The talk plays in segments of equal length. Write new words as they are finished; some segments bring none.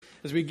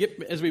as we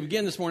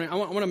begin this morning, I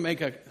want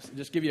to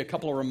just give you a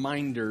couple of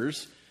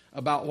reminders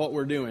about what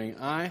we're doing.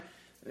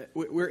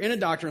 We're in a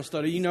doctrinal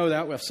study. You know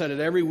that. We've said it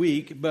every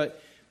week,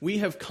 but we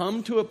have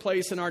come to a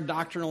place in our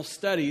doctrinal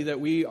study that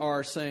we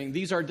are saying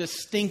these are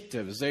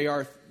distinctives. They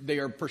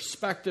are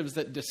perspectives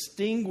that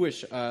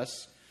distinguish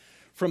us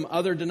from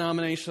other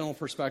denominational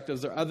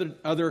perspectives or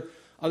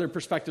other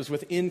perspectives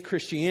within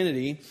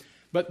Christianity.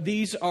 But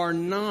these are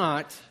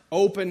not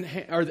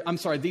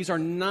these are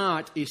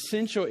not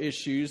essential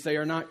issues. They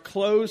are not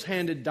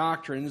close-handed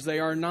doctrines. They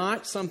are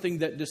not something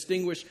that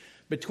distinguish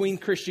between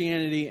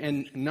Christianity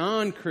and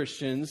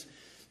non-Christians.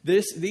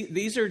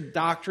 These are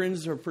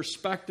doctrines or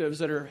perspectives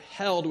that are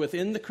held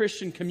within the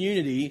Christian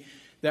community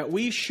that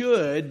we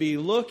should be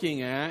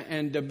looking at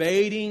and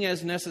debating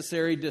as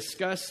necessary,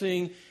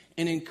 discussing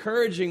and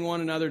encouraging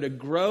one another to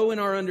grow in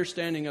our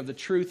understanding of the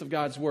truth of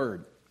God's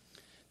Word.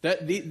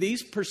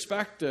 These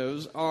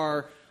perspectives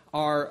are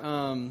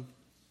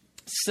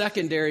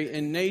secondary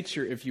in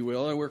nature, if you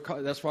will,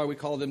 and that's why we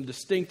call them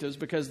distinctives,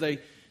 because they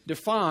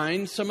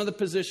define some of the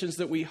positions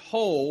that we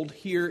hold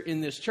here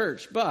in this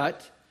church.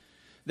 But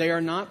they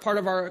are not part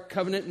of our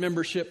covenant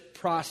membership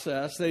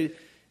process.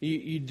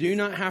 You do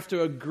not have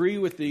to agree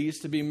with these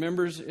to be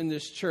members in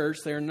this church.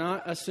 They are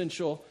not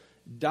essential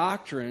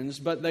doctrines,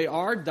 but they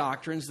are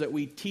doctrines that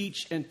we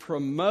teach and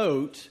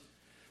promote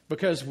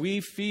because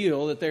we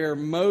feel that they are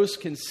most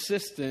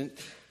consistent.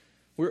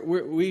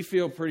 We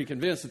feel pretty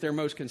convinced that they're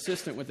most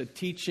consistent with the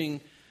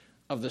teaching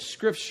of the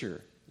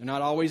Scripture. They're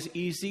not always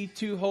easy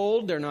to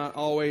hold. They're not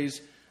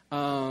always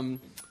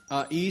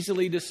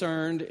easily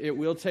discerned. It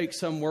will take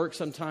some work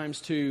sometimes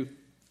to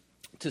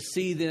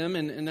see them,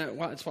 and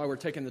that's why we're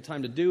taking the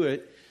time to do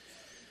it.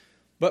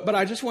 But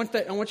I just want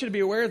you to be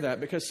aware of that,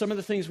 because some of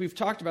the things we've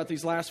talked about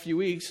these last few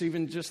weeks,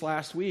 even just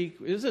last week,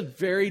 is a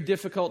very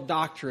difficult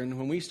doctrine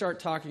when we start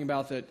talking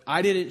about that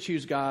I didn't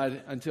choose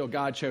God until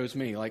God chose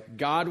me. Like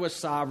God was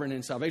sovereign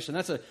in salvation.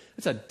 That's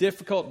a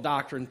difficult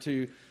doctrine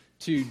to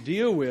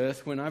deal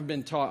with when I've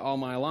been taught all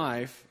my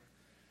life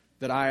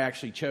that I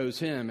actually chose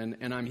Him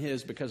and I'm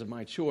His because of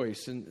my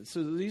choice. And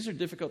so these are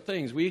difficult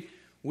things. We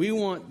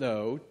want,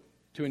 though,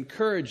 to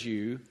encourage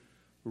you,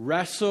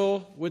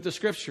 wrestle with the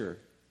Scripture.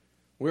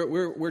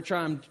 We're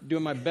trying,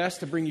 doing my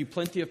best to bring you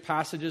plenty of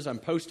passages. I'm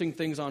posting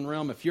things on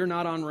Realm. If you're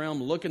not on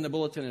Realm, look in the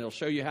bulletin. It'll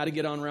show you how to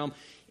get on Realm.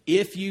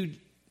 If you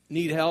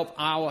need help,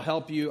 I will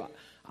help you.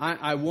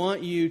 I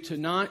want you to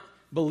not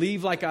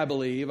believe like I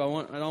believe. I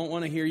don't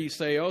want to hear you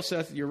say, "Oh,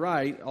 Seth, you're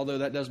right," although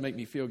that does make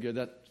me feel good.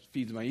 That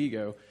feeds my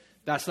ego.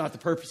 That's not the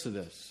purpose of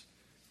this.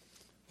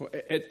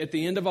 At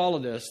the end of all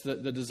of this,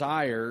 the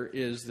desire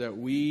is that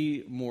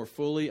we more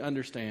fully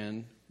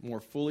understand, more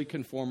fully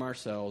conform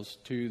ourselves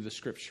to the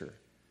Scripture.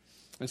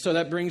 And so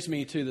that brings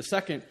me to the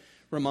second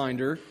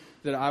reminder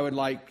that I would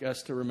like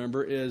us to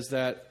remember is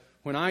that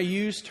when I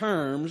use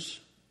terms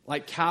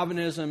like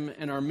Calvinism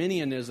and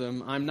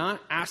Arminianism, I'm not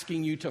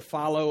asking you to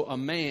follow a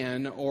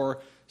man or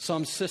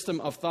some system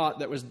of thought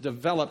that was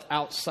developed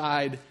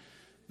outside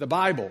the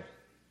Bible.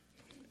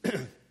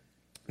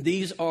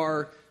 These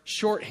are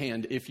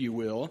shorthand, if you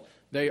will.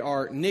 They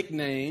are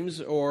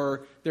nicknames,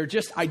 or they're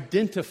just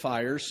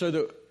identifiers so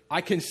that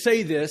I can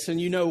say this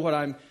and you know what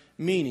I'm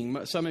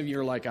meaning. Some of you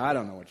are like, I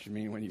don't know what you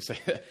mean when you say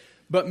that.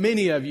 But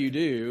many of you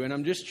do. And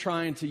I'm just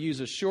trying to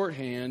use a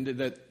shorthand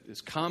that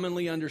is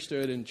commonly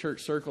understood in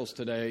church circles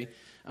today.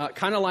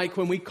 Kind of like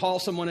when we call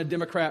someone a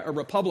Democrat or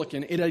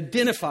Republican, it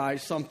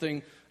identifies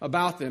something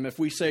about them. If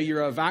we say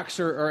you're a vaxxer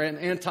or an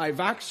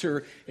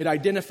anti-vaxxer, it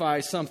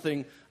identifies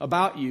something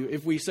about you.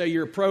 If we say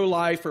you're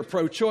pro-life or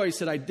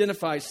pro-choice, it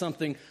identifies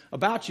something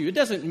about you. It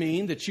doesn't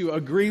mean that you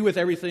agree with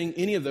everything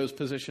any of those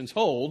positions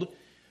hold,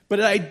 but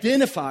it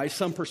identifies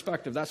some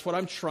perspective. That's what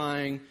I'm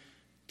trying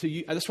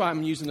to. That's why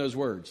I'm using those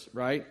words,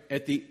 right?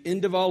 At the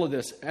end of all of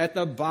this, at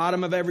the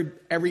bottom of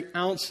every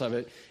ounce of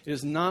it, it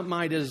is not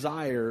my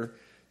desire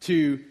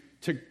to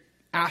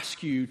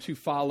ask you to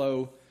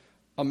follow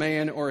a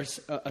man or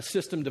a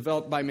system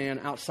developed by man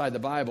outside the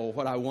Bible.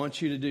 What I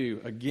want you to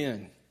do,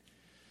 again,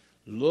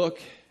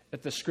 look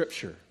at the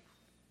Scripture.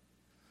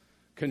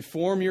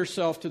 Conform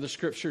yourself to the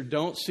Scripture.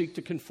 Don't seek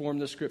to conform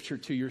the Scripture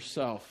to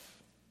yourself.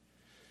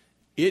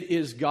 It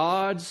is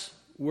God's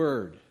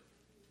Word.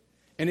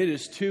 And it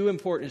is too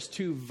important, it's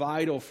too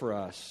vital for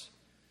us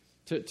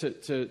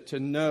to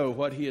know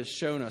what He has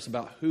shown us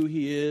about who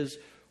He is,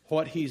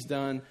 what He's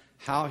done,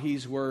 how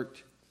He's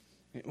worked.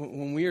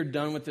 When we are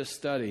done with this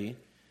study,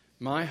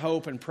 my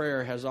hope and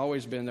prayer has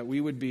always been that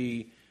we would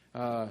be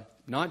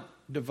not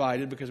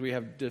divided because we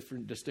have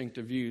different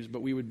distinctive views,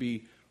 but we would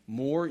be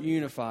more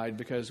unified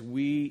because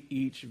we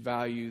each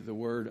value the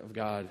Word of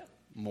God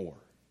more.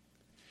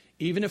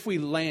 Even if we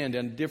land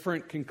on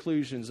different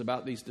conclusions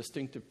about these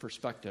distinctive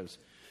perspectives,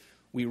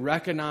 we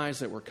recognize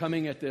that we're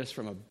coming at this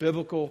from a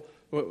biblical,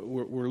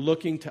 we're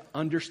looking to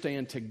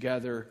understand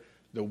together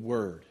the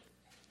Word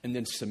and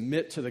then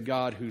submit to the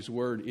God whose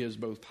Word is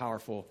both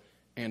powerful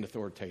and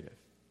authoritative.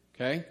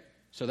 Okay?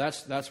 So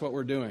that's what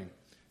we're doing.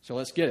 So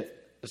let's get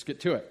it. Let's get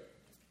to it.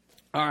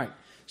 All right.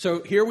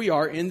 So here we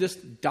are in this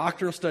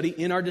doctrinal study,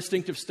 in our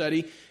distinctive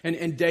study.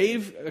 And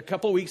Dave, a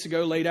couple of weeks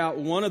ago, laid out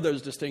one of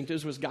those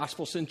distinctives was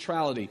gospel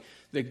centrality.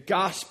 The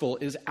gospel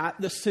is at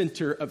the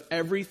center of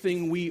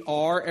everything we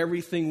are,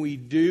 everything we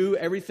do,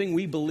 everything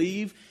we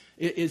believe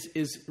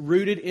is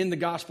rooted in the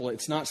gospel.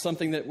 It's not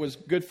something that was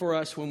good for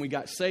us when we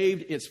got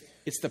saved.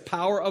 It's the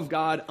power of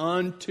God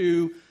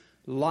unto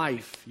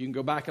life. You can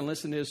go back and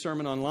listen to his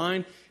sermon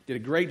online. Did a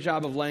great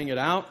job of laying it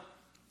out.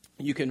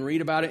 You can read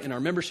about it in our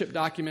membership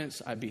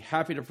documents. I'd be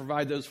happy to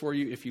provide those for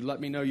you if you let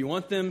me know you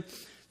want them.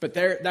 But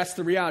that's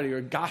the reality. We're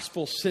a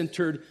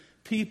gospel-centered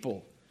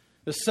people.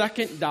 The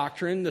second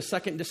doctrine, the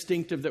second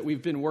distinctive that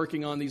we've been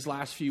working on these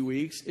last few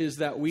weeks is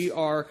that we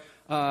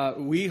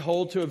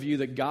hold to a view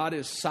that God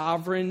is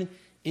sovereign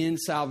in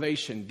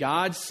salvation.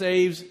 God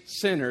saves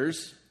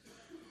sinners.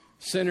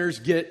 Sinners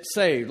get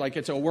saved. Like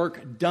it's a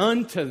work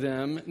done to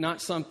them, not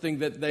something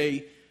that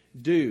they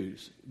do.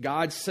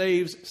 God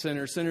saves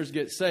sinners. Sinners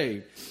get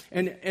saved.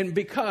 And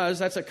because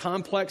that's a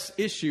complex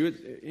issue,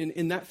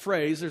 in that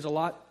phrase, there's a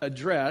lot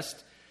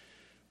addressed.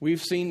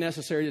 We've seen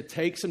necessary to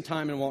take some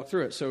time and walk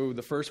through it. So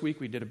the first week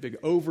we did a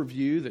big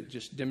overview that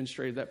just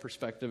demonstrated that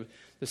perspective.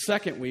 The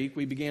second week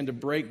we began to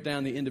break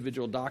down the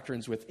individual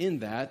doctrines within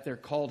that. They're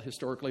called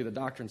historically the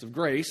doctrines of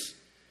grace.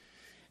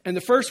 And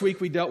the first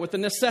week we dealt with the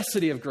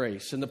necessity of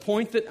grace. And the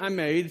point that I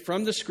made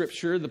from the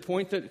scripture, the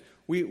point that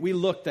we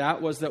looked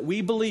at was that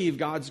we believe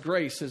God's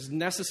grace is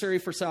necessary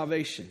for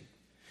salvation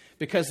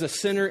because the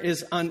sinner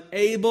is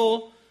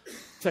unable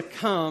to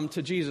come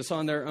to Jesus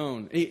on their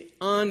own.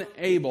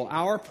 Unable.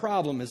 Our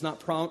problem is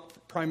not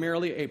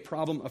primarily a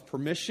problem of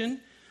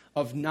permission,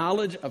 of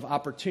knowledge, of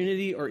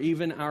opportunity, or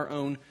even our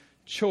own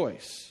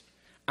choice.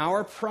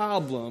 Our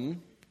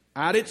problem,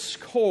 at its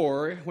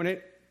core, when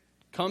it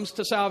comes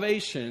to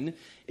salvation,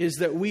 is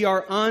that we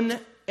are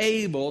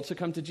unable to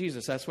come to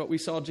Jesus. That's what we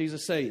saw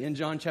Jesus say in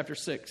John chapter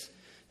 6.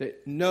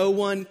 That no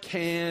one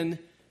can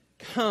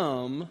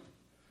come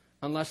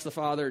unless the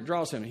Father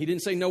draws him. He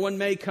didn't say no one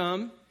may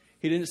come.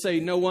 He didn't say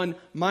no one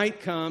might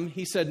come.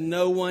 He said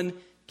no one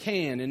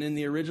can. And in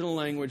the original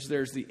language,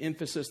 there's the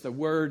emphasis. The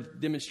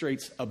word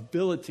demonstrates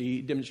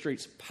ability,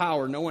 demonstrates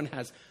power. No one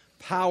has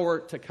power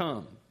to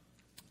come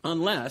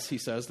unless, he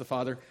says, the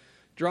Father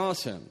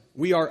draws him.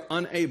 We are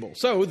unable.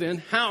 So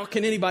then, how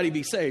can anybody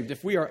be saved?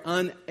 If we are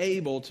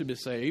unable to be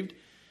saved,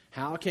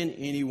 how can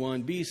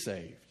anyone be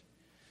saved?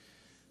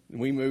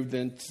 We moved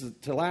then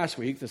to last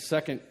week. The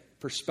second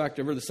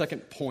perspective, or the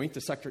second point,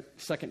 the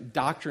second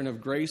doctrine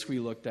of grace we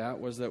looked at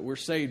was that we're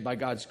saved by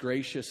God's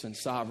gracious and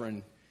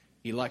sovereign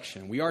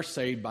election. We are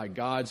saved by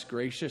God's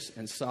gracious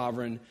and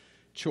sovereign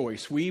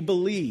choice. We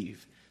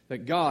believe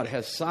that God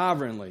has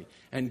sovereignly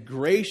and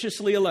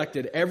graciously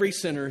elected every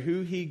sinner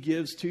who he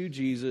gives to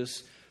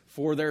Jesus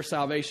for their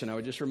salvation. I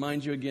would just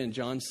remind you again,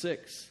 John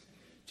 6.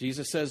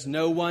 Jesus says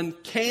no one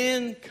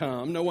can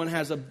come, no one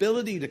has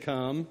ability to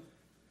come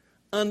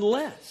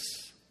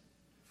unless.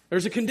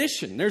 There's a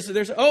condition. There's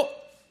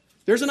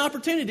an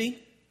opportunity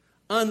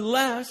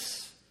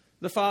unless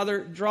the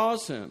Father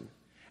draws him.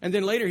 And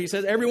then later he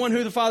says, everyone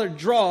who the Father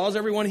draws,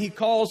 everyone he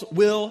calls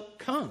will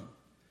come.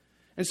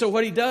 And so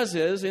what he does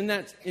is,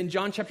 in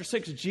John chapter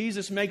 6,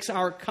 Jesus makes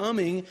our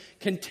coming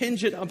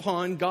contingent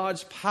upon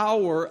God's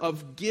power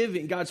of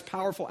giving, God's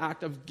powerful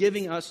act of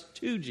giving us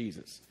to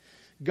Jesus.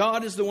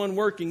 God is the one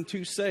working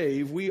to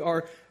save. We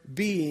are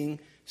being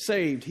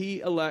saved. He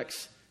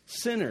elects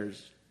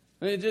sinners.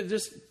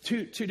 Just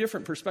two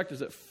different perspectives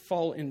that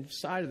fall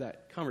inside of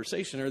that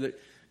conversation are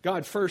that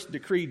God first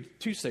decreed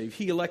to save.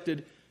 He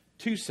elected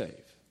to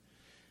save.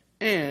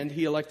 And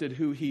he elected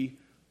who he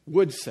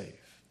would save.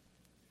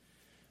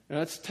 Now,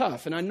 that's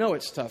tough, and I know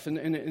it's tough. And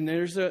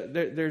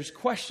there's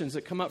questions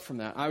that come up from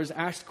that. I was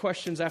asked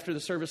questions after the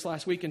service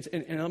last week, and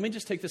let me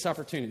just take this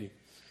opportunity.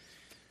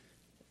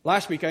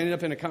 Last week, I ended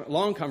up in a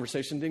long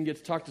conversation. Didn't get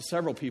to talk to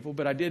several people,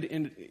 but I did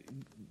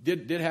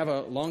have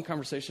a long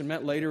conversation.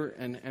 Met later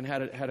and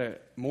had a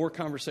more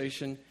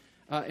conversation,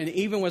 and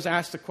even was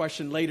asked a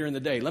question later in the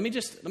day. Let me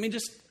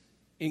just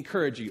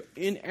encourage you.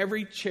 In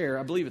every chair,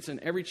 I believe it's in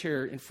every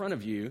chair in front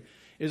of you,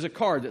 is a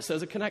card that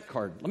says a Connect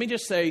card. Let me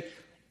just say,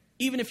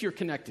 even if you're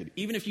connected,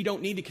 even if you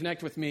don't need to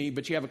connect with me,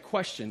 but you have a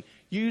question,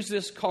 use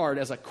this card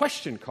as a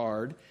question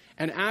card.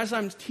 And as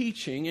I'm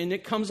teaching, and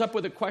it comes up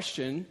with a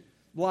question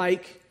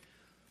like,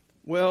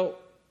 well,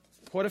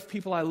 what if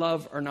people I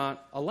love are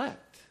not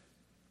elect?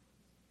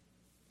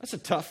 That's a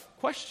tough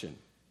question.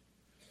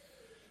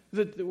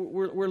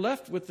 We're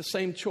left with the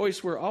same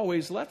choice we're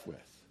always left with.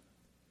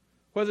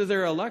 Whether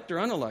they're elect or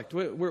unelect,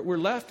 we're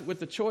left with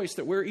the choice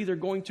that we're either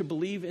going to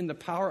believe in the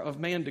power of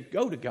man to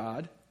go to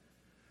God,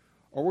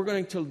 or we're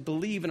going to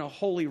believe in a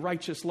holy,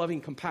 righteous,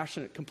 loving,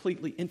 compassionate,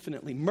 completely,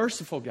 infinitely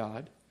merciful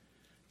God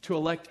to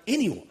elect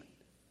anyone.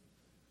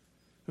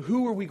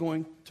 Who are we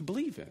going to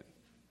believe in?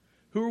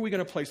 Who are we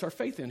going to place our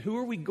faith in? Who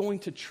are we going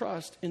to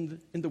trust in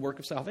the work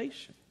of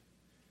salvation?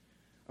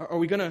 Are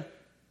we going to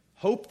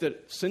hope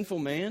that sinful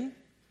man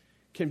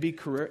can be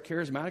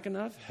charismatic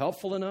enough,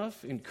 helpful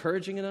enough,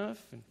 encouraging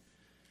enough, and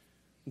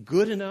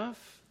good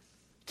enough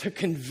to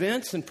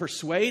convince and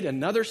persuade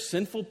another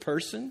sinful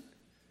person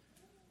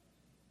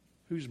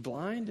who's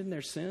blind in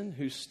their sin,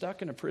 who's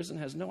stuck in a prison,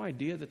 has no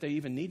idea that they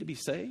even need to be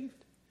saved.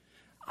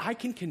 I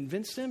can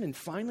convince them and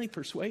finally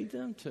persuade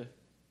them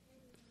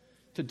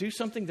to do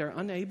something they're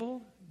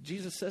unable.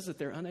 Jesus says that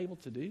they're unable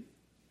to do.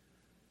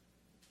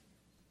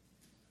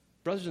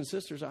 Brothers and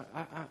sisters,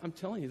 I'm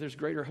telling you, there's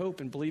greater hope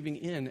in believing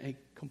in a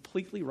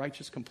completely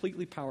righteous,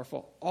 completely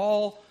powerful,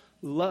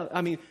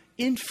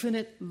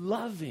 infinite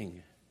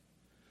loving,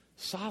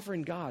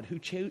 sovereign God who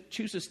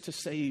chooses to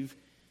save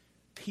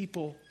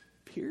people,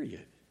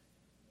 period.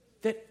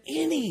 That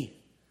any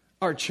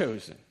are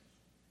chosen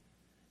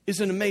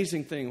is an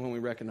amazing thing when we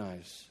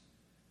recognize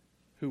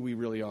who we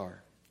really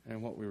are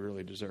and what we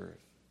really deserve.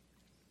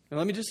 And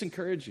let me just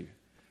encourage you.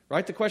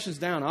 Write the questions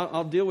down.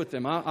 I'll deal with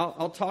them.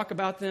 I'll talk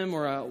about them,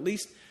 or at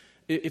least,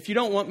 if you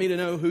don't want me to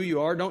know who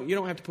you are, you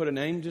don't have to put a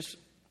name. Just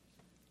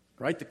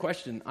write the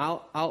question.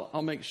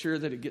 I'll make sure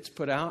that it gets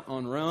put out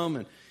on Rome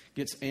and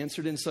gets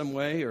answered in some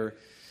way, or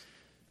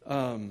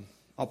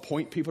I'll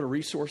point people to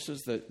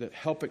resources that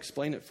help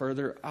explain it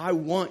further. I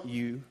want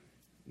you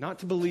not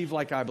to believe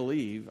like I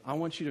believe. I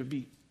want you to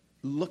be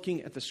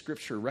looking at the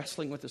Scripture,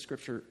 wrestling with the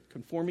Scripture,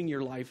 conforming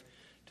your life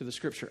to the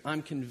Scripture.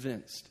 I'm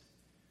convinced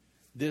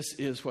this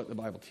is what the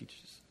Bible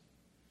teaches.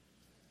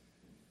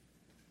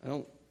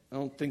 I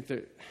don't think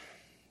that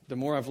the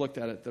more I've looked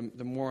at it,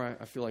 the more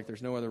I feel like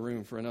there's no other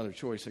room for another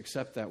choice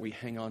except that we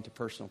hang on to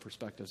personal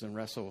perspectives and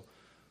wrestle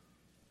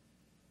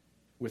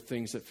with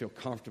things that feel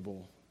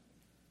comfortable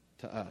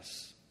to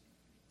us.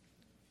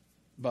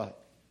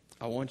 But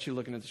I want you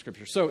looking at the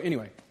Scripture. So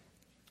anyway,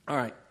 all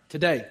right,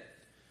 today,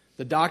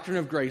 the doctrine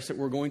of grace that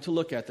we're going to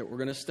look at, that we're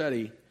going to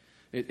study,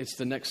 it's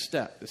the next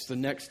step. It's the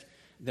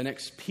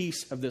next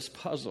piece of this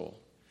puzzle.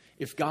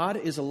 If God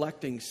is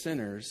electing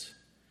sinners,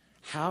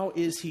 how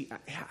is he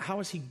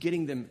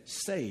getting them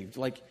saved?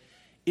 Like,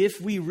 if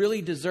we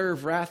really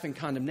deserve wrath and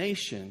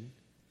condemnation,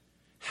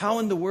 how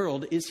in the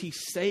world is he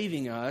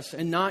saving us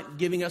and not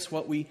giving us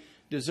what we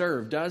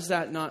deserve? Does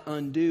that not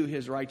undo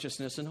his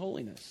righteousness and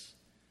holiness?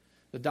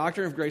 The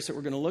doctrine of grace that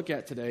we're going to look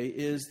at today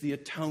is the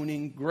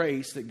atoning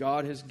grace that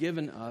God has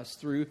given us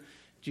through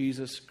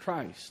Jesus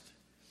Christ.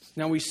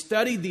 Now, we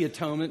studied the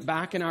atonement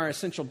back in our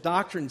essential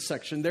doctrine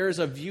section. There is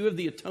a view of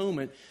the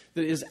atonement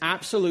that is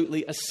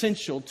absolutely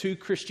essential to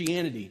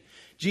Christianity.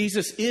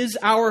 Jesus is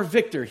our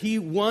victor. He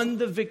won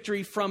the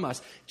victory from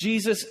us.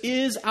 Jesus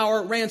is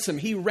our ransom.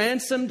 He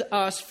ransomed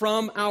us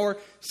from our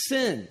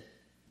sin.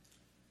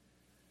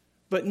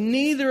 But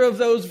neither of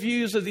those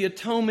views of the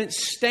atonement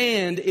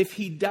stand if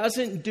he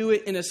doesn't do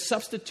it in a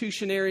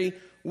substitutionary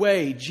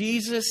way.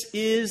 Jesus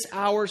is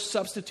our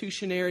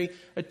substitutionary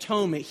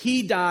atonement.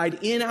 He died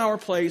in our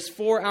place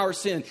for our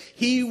sin.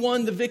 He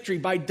won the victory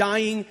by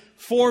dying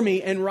for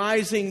me and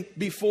rising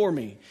before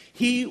me.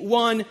 He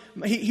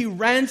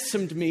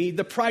ransomed me.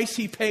 The price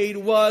he paid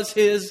was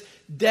his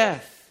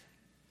death.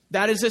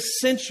 That is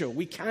essential.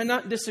 We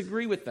cannot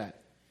disagree with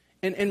that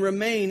and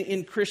remain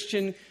in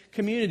Christian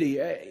community.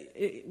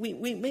 We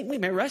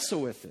may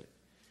wrestle with it,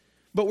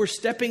 but we're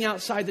stepping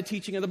outside the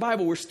teaching of the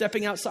Bible. We're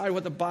stepping outside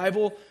what the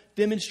Bible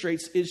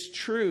demonstrates is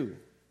true.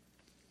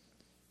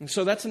 And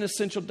so that's an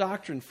essential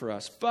doctrine for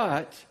us.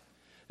 But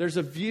there's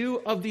a view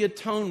of the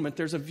atonement,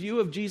 there's a view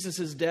of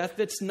Jesus' death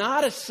that's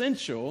not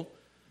essential,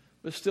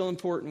 but still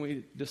important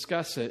we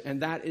discuss it,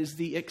 and that is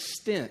the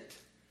extent.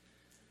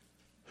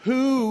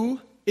 Who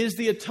is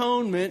the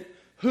atonement?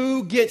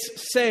 Who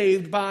gets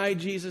saved by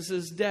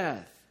Jesus'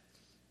 death?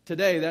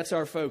 Today, that's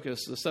our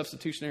focus, the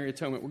substitutionary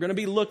atonement. We're going to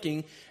be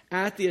looking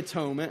at the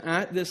atonement,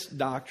 at this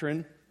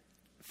doctrine,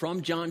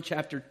 from John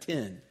chapter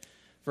 10,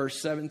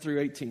 verse 7 through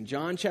 18.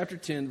 John chapter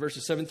 10,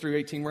 verses 7 through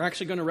 18. We're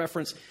actually going to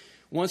reference,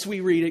 once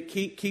we read it,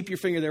 keep your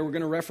finger there. We're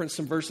going to reference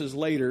some verses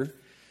later.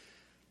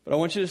 But I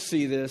want you to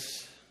see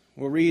this.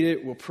 We'll read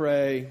it, we'll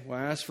pray, we'll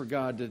ask for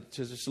God to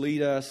just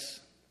lead us,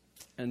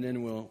 and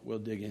then we'll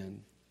dig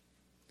in.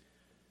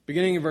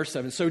 Beginning in verse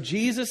 7. So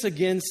Jesus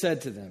again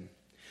said to them,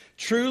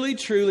 "Truly,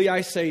 truly,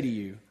 I say to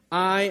you,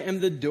 I am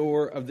the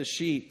door of the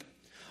sheep.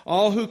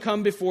 All who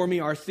come before me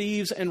are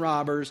thieves and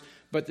robbers,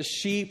 but the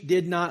sheep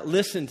did not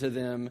listen to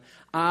them.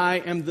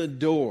 I am the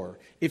door.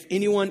 If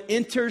anyone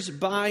enters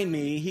by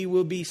me, he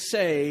will be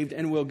saved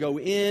and will go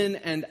in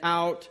and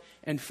out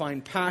and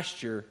find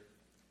pasture.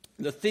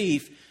 The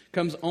thief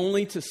comes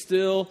only to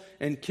steal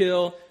and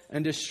kill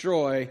and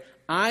destroy.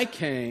 I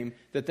came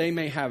that they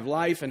may have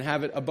life and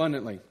have it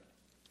abundantly."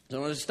 So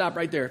I want to stop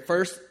right there.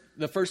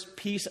 The first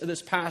piece of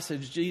this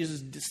passage,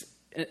 Jesus,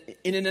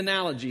 in an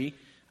analogy,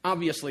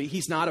 obviously,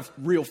 he's not a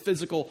real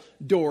physical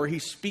door.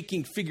 He's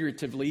speaking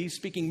figuratively. He's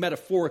speaking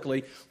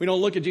metaphorically. We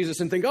don't look at Jesus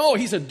and think, oh,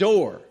 he's a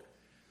door.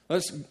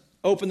 Let's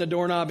open the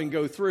doorknob and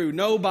go through.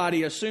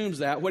 Nobody assumes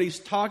that. What he's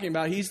talking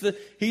about, he's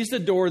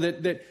the door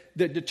that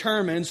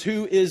determines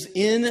who is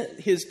in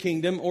his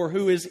kingdom or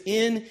who is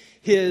in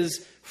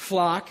his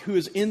flock, who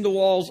is in the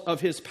walls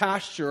of his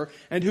pasture,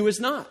 and who is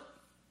not.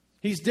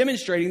 He's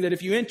demonstrating that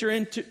if you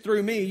enter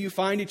through me, you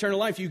find eternal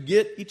life. You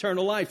get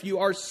eternal life. You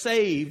are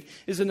saved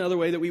is another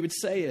way that we would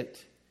say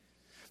it.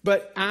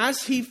 But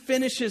as he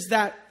finishes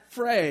that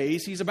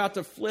phrase, he's about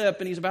to flip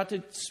and he's about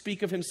to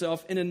speak of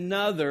himself in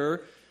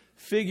another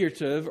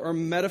figurative or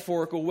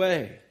metaphorical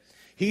way.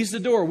 He's the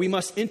door. We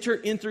must enter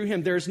in through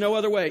him. There's no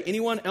other way.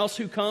 Anyone else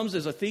who comes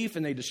is a thief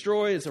and they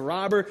destroy, is a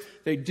robber.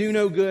 They do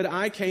no good.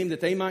 I came that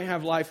they might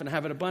have life and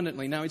have it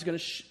abundantly. Now he's going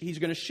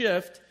to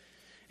shift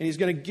and he's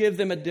going to give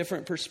them a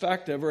different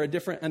perspective or a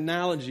different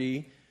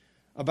analogy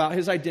about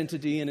his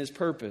identity and his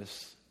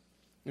purpose.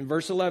 In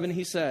verse 11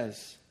 he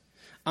says,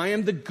 I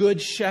am the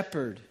good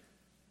shepherd.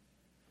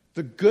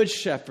 The good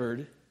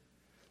shepherd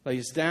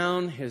lays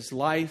down his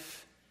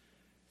life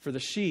for the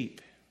sheep.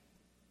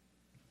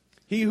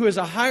 He who is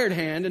a hired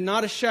hand and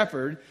not a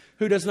shepherd,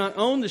 who does not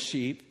own the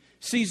sheep,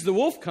 sees the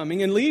wolf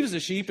coming and leaves the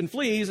sheep and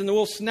flees, and the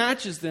wolf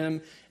snatches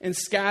them and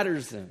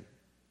scatters them.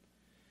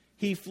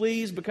 He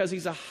flees because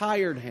he's a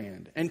hired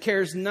hand and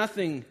cares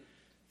nothing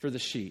for the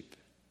sheep.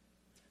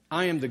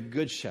 I am the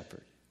good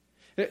shepherd.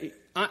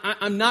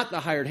 I'm not the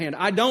hired hand.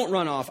 I don't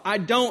run off. I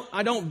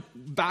don't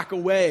back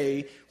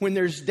away when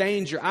there's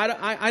danger.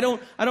 I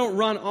don't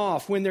run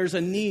off when there's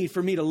a need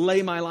for me to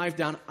lay my life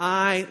down.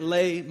 I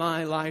lay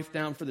my life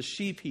down for the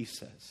sheep, he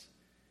says.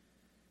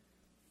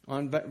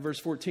 On verse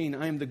 14,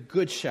 I am the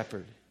good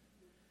shepherd.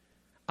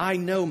 I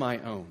know my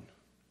own,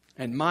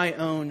 and my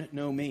own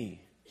know me.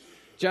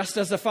 Just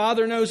as the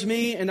Father knows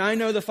me, and I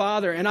know the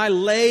Father, and I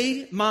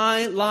lay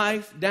my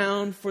life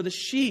down for the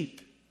sheep.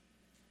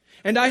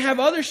 And I have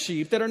other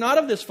sheep that are not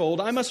of this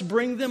fold. I must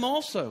bring them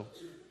also.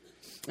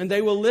 And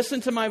they will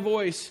listen to my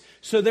voice.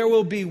 So there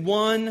will be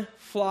one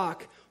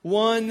flock,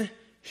 one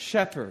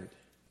shepherd.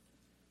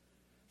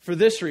 For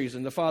this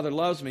reason, the Father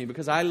loves me,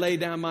 because I lay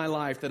down my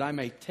life that I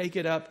may take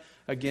it up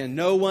again.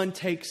 No one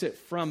takes it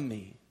from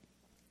me,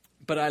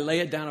 but I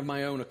lay it down of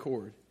my own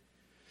accord.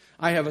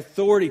 I have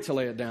authority to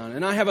lay it down,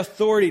 and I have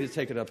authority to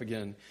take it up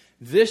again.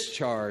 This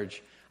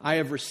charge I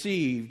have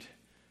received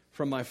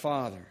from my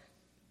Father.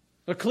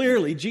 But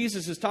clearly,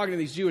 Jesus is talking to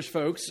these Jewish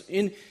folks.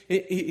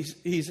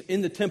 He's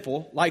in the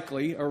temple,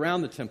 likely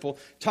around the temple,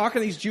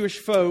 talking to these Jewish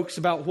folks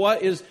about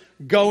what is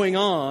going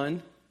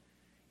on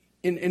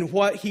and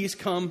what he's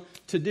come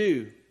to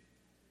do.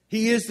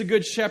 He is the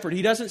good shepherd.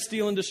 He doesn't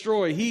steal and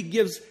destroy. He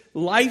gives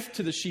life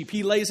to the sheep.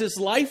 He lays his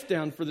life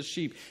down for the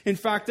sheep. In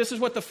fact, this is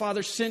what the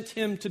Father sent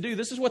him to do.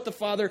 This is what the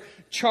Father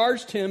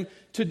charged him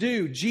to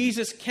do.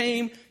 Jesus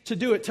came to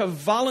do it, to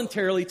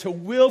voluntarily, to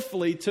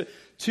willfully, to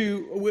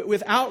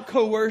without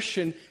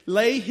coercion,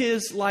 lay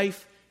his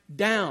life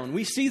down.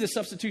 We see the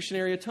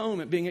substitutionary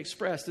atonement being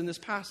expressed in this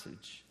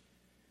passage.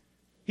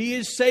 He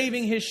is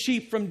saving his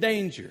sheep from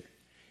danger.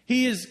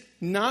 He is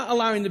not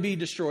allowing to be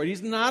destroyed.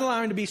 He's not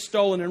allowing to be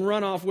stolen and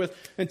run off with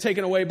and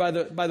taken away by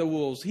the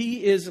wolves.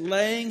 He is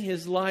laying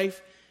his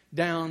life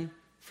down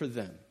for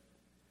them.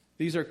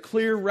 These are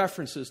clear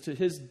references to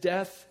his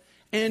death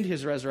and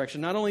his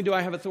resurrection. Not only do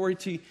I have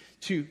authority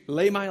to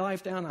lay my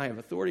life down, I have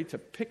authority to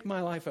pick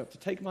my life up, to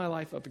take my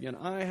life up again.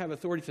 I have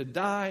authority to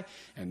die,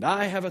 and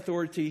I have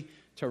authority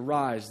to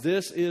rise.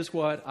 This is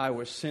what I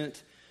was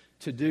sent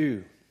to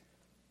do.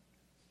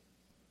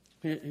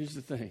 Here's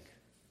the thing.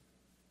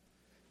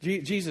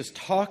 Jesus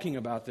talking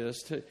about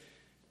this,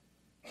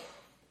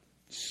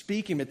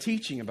 speaking and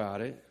teaching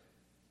about it,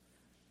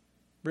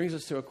 brings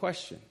us to a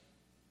question.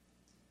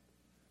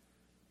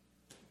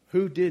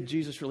 Who did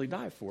Jesus really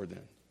die for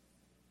then?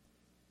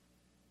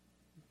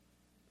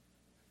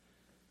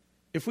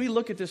 If we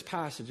look at this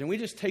passage and we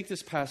just take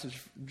this passage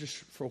just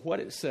for what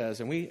it says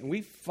and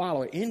we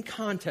follow it in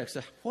context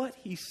of what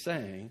he's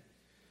saying,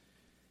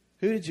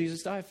 who did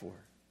Jesus die for?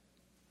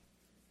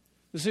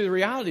 You see, the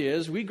reality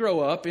is we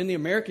grow up in the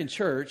American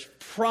church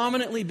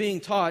prominently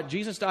being taught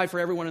Jesus died for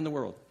everyone in the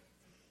world.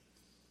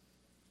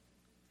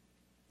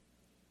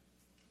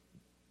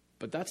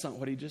 But that's not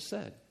what he just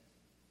said.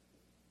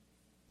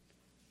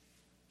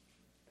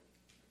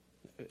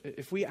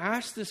 If we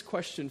ask this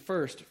question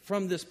first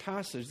from this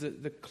passage,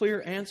 the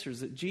clear answer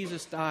is that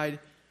Jesus died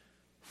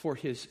for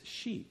his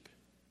sheep.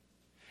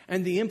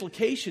 And the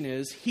implication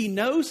is he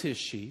knows his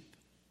sheep,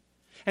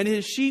 and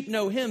his sheep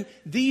know him.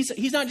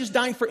 He's not just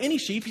dying for any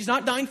sheep. He's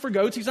not dying for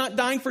goats. He's not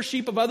dying for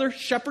sheep of other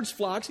shepherds'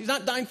 flocks. He's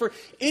not dying for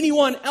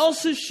anyone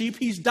else's sheep.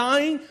 He's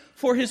dying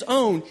for his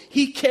own.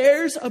 He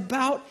cares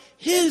about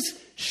his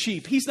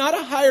sheep. He's not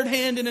a hired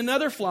hand in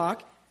another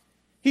flock.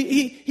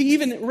 He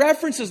even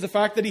references the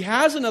fact that he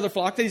has another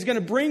flock that he's going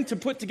to bring to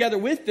put together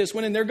with this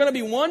one. And they're going to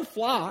be one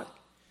flock.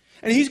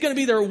 And he's going to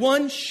be their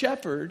one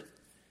shepherd.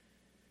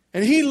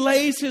 And he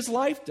lays his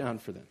life down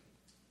for them.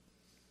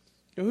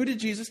 Now, who did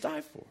Jesus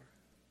die for?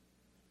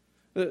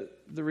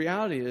 The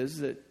reality is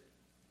that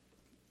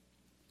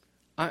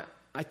I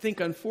think,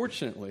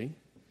 unfortunately,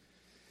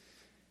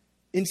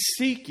 in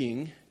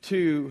seeking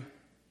to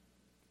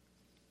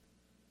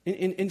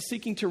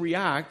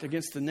react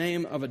against the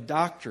name of a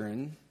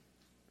doctrine,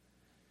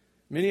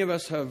 many of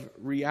us have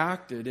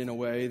reacted in a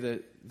way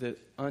that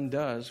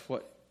undoes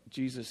what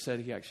Jesus said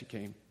he actually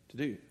came to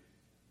do.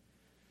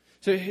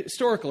 So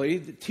historically,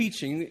 the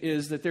teaching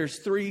is that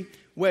there's three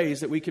ways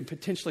that we could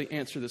potentially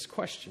answer this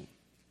question.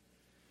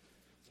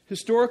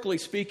 Historically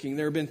speaking,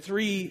 there have been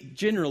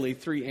generally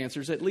three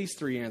answers, at least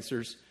three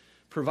answers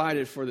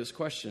provided for this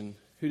question: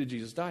 who did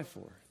Jesus die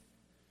for?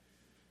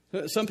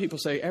 Some people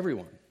say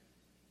everyone,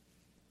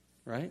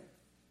 right?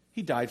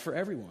 He died for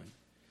everyone.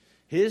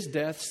 His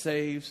death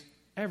saves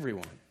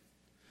everyone.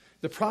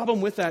 The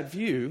problem with that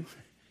view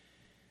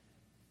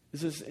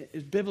is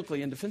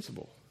biblically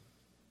indefensible.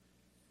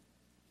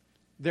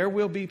 There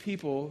will be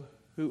people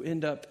who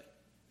end up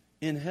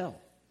in hell.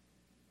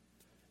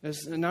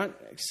 It's not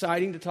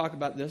exciting to talk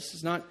about this.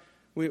 It's not.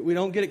 We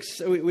don't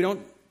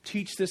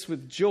teach this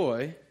with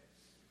joy.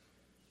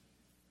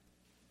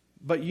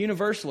 But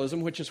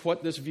universalism, which is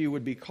what this view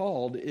would be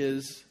called,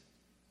 is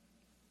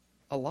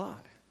a lie.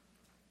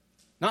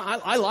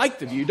 Now, I like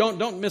the view.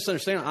 Don't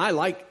misunderstand. I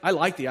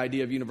like the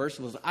idea of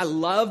universalism. I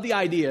love the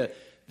idea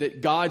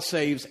that God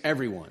saves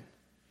everyone.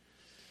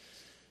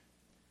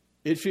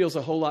 It feels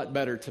a whole lot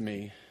better to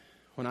me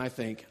when I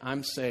think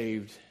I'm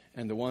saved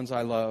and the ones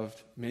I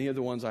loved, many of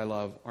the ones I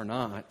love are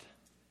not.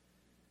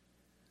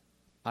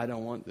 I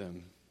don't want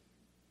them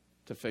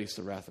to face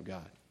the wrath of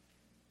God.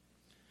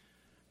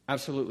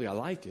 Absolutely, I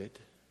like it.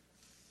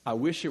 I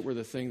wish it were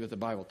the thing that the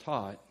Bible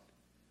taught.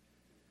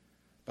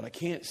 But I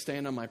can't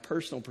stand on my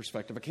personal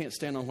perspective. I can't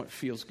stand on what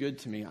feels good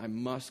to me. I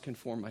must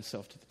conform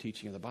myself to the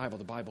teaching of the Bible.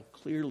 The Bible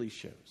clearly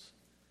shows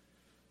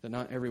that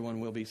not everyone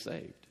will be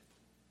saved.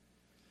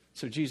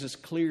 So Jesus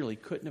clearly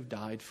couldn't have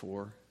died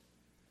for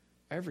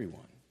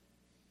everyone.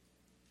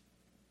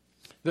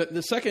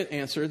 The second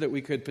answer that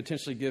we could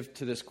potentially give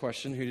to this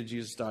question, who did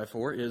Jesus die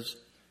for, is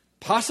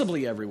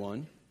possibly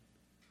everyone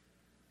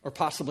or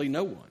possibly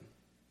no one.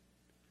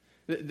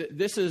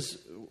 This is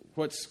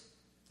what's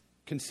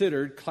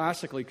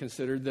classically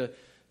considered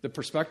the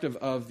perspective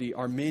of the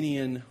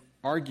Arminian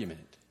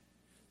argument.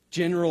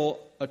 General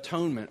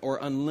atonement or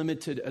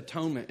unlimited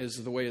atonement is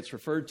the way it's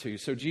referred to.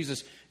 So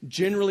Jesus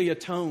generally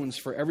atones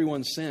for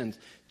everyone's sins.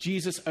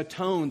 Jesus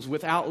atones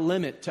without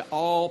limit to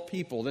all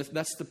people.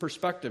 That's the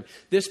perspective.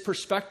 This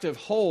perspective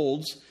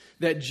holds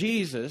that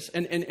Jesus,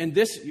 and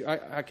this,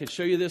 I could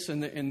show you this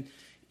in the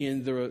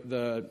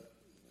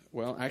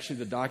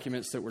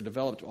documents that were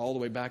developed all the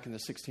way back in the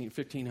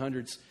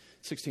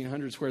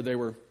 1600s, where they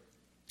were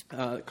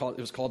it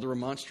was called the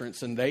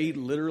Remonstrance, and they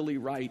literally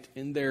write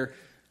in their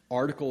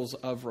articles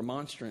of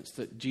remonstrance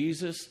that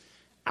Jesus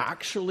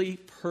actually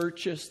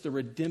purchased the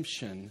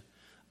redemption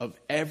of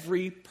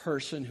every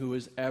person who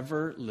has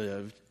ever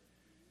lived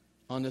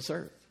on this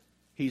earth.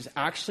 He's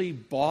actually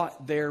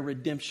bought their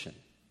redemption.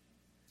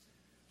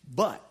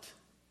 But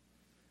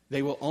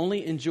they will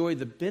only enjoy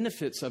the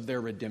benefits of their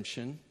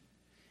redemption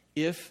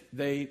if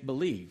they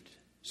believed.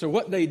 So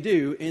what they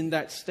do in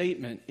that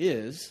statement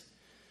is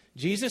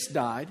Jesus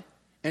died,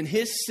 and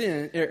his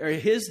sin, or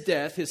his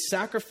death, his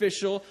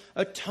sacrificial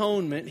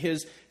atonement,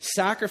 his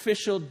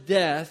sacrificial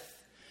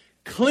death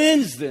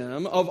cleansed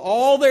them of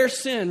all their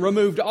sin,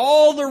 removed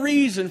all the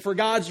reason for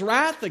God's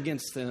wrath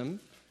against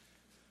them.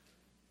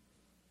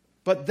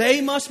 But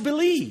they must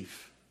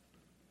believe.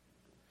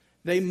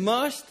 They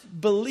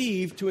must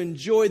believe to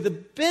enjoy the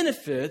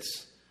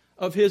benefits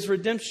of his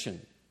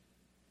redemption.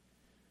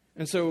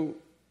 And so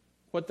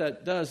what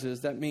that does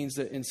is that means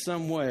that in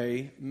some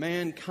way,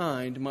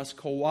 mankind must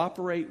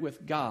cooperate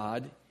with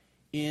God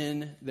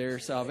in their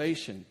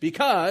salvation.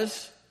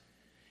 Because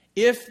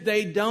if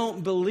they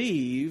don't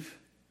believe,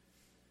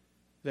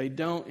 they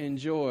don't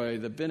enjoy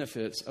the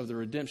benefits of the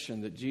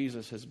redemption that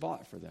Jesus has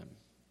bought for them.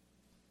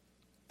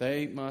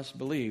 They must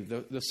believe.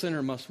 The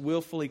sinner must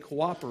willfully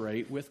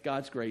cooperate with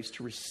God's grace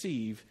to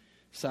receive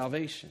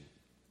salvation.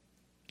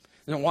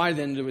 Now, why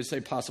then do we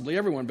say possibly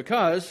everyone?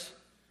 Because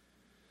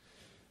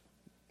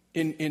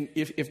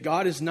if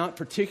God is not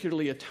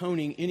particularly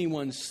atoning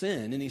anyone's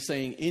sin, and he's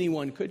saying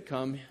anyone could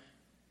come,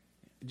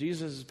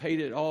 Jesus has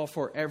paid it all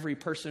for every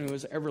person who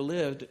has ever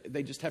lived.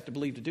 They just have to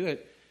believe to do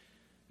it.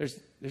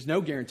 There's no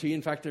guarantee.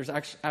 In fact, there's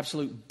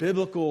absolute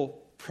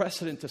biblical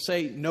precedent to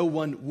say no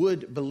one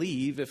would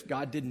believe if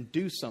God didn't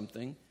do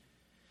something.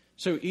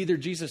 So either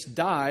Jesus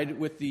died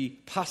with the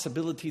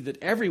possibility that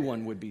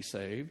everyone would be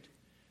saved,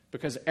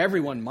 because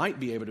everyone might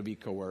be able to be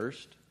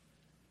coerced,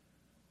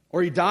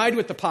 or he died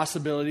with the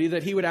possibility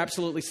that he would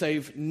absolutely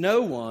save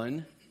no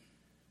one.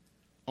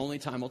 Only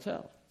time will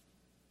tell.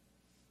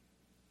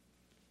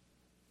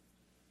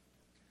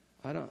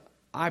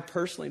 I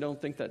personally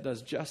don't think that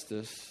does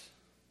justice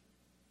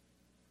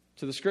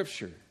to the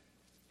Scripture.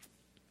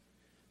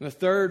 And the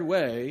third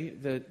way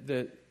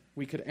that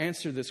we could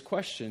answer this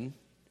question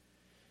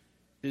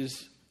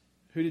is,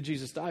 who did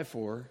Jesus die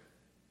for?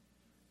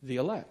 The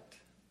elect.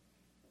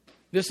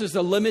 This is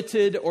the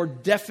limited or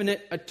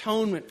definite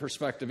atonement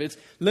perspective. It's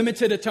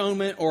limited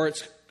atonement, or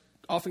it's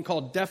often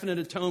called definite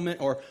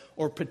atonement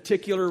or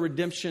particular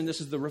redemption. This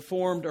is the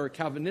Reformed or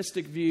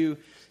Calvinistic view.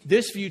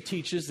 This view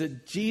teaches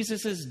that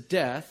Jesus'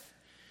 death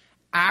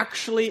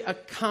actually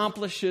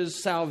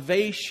accomplishes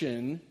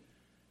salvation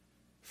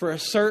for a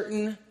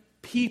certain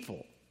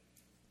people.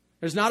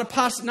 There's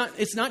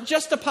it's not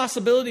just a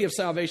possibility of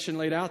salvation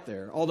laid out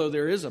there, although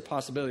there is a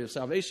possibility of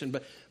salvation,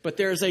 but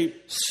there is a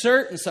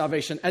certain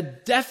salvation, a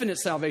definite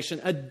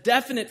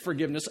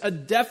forgiveness, a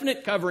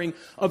definite covering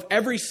of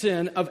every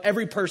sin of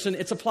every person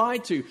it's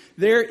applied to.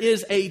 There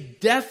is a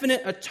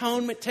definite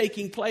atonement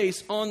taking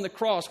place on the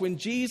cross. When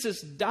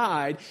Jesus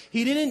died,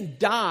 He didn't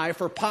die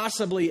for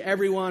possibly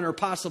everyone or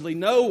possibly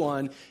no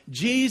one.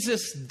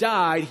 Jesus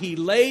died. He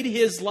laid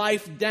His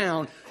life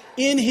down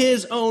in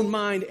His own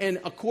mind and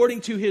according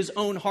to His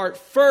own heart,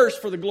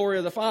 first for the glory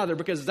of the Father,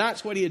 because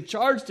that's what He had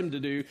charged Him to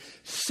do.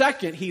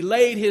 Second, He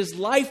laid His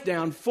life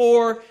down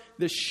for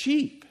the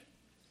sheep.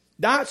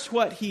 That's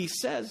what He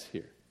says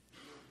here.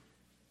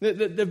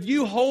 The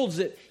view holds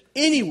that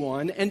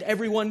anyone and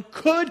everyone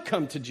could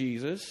come to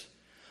Jesus,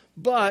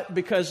 but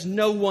because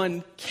no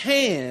one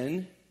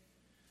can,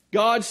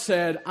 God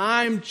said,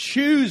 I'm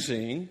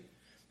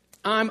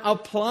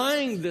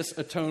applying this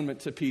atonement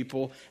to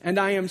people, and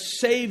I am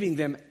saving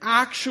them,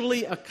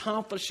 actually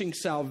accomplishing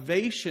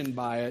salvation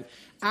by it,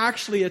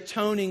 actually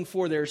atoning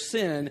for their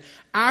sin,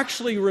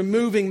 actually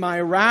removing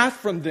my wrath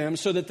from them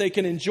so that they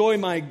can enjoy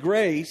my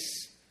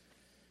grace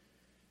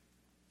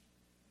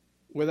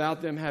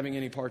without them having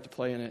any part to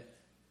play in it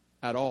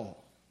at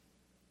all.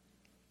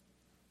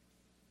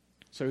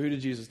 So who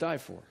did Jesus die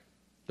for?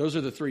 Those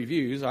are the three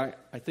views. I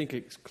think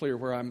it's clear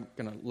where I'm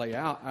going to lay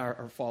out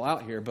or fall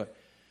out here, but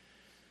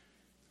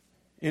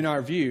in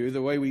our view,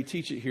 the way we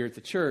teach it here at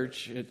the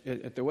church,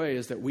 at the way,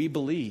 is that we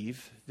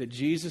believe that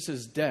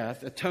Jesus'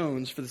 death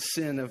atones for the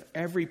sin of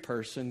every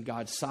person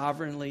God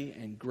sovereignly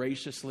and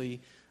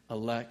graciously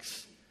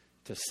elects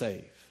to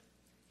save.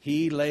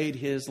 He laid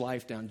His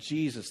life down.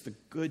 Jesus, the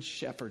Good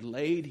Shepherd,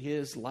 laid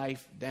His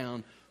life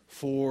down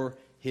for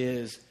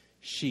His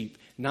sheep.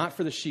 Not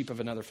for the sheep of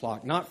another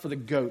flock, not for the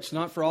goats,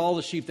 not for all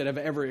the sheep that have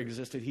ever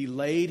existed. He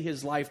laid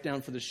His life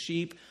down for the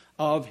sheep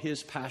of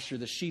His pasture,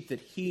 the sheep that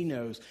He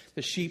knows,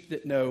 the sheep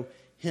that know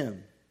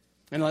Him.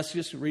 And let's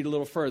just read a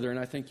little further, and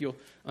I think you'll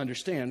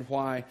understand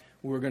why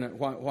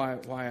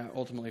I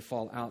ultimately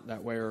fall out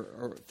that way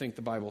or think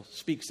the Bible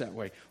speaks that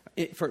way.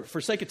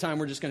 For sake of time,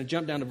 we're just going to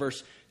jump down to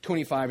verse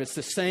 25. It's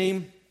the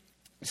same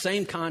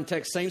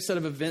context, same set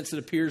of events that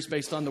appears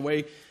based on the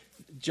way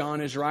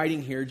John is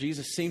writing here.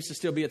 Jesus seems to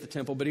still be at the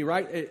temple, but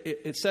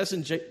it says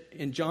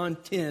in John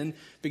 10,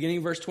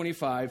 beginning verse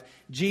 25,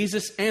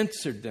 Jesus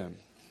answered them,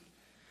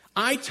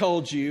 I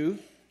told you,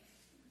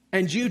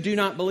 and you do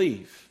not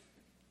believe.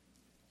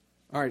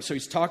 All right, so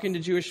He's talking to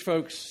Jewish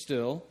folks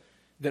still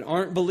that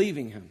aren't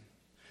believing Him.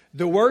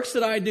 The works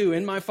that I do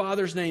in my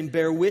Father's name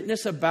bear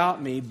witness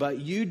about me, but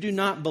you do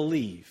not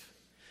believe.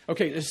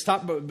 Okay,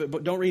 stop,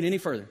 but don't read any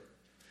further.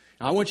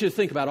 Now, I want you to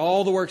think about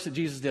all the works that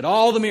Jesus did,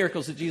 all the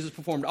miracles that Jesus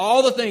performed,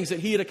 all the things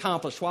that He had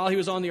accomplished while He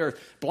was on the earth.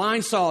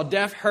 Blind saw,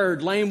 deaf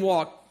heard, lame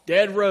walked,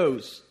 dead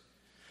rose.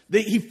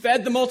 He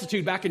fed the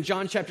multitude back in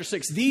John chapter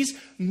 6. These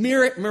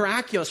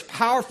miraculous,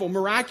 powerful,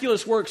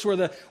 miraculous works were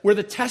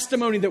the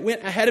testimony that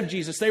went ahead of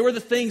Jesus. They were the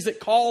things that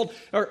called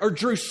or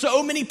drew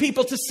so many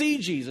people to see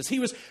Jesus. He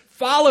was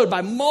followed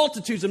by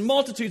multitudes and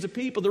multitudes of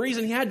people. The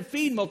reason He had to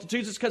feed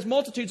multitudes is because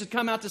multitudes had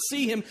come out to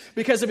see Him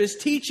because of His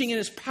teaching and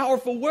His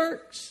powerful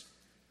works.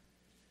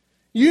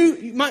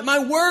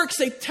 My works,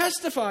 they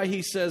testify,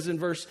 He says in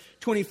verse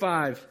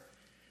 25.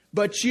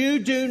 But you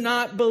do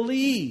not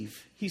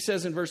believe. He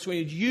says in verse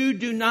 20, you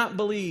do not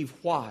believe.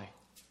 Why?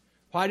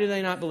 Why do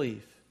they not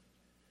believe?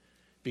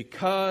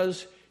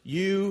 Because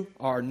you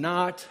are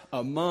not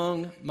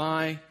among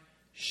my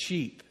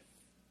sheep.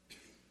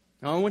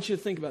 Now I want you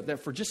to think about that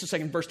for just a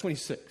second. Verse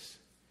 26.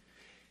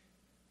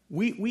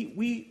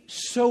 We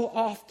so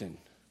often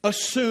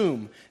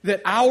assume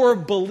that our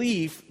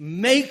belief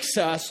makes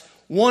us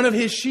one of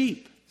His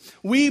sheep.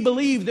 We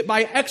believe that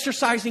by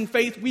exercising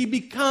faith, we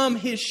become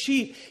His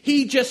sheep.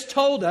 He just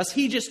told us,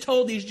 He just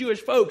told these Jewish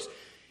folks,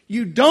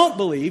 you don't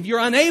believe, you're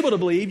unable to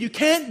believe, you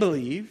can't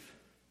believe,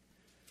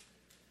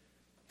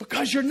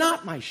 because you're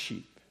not my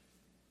sheep.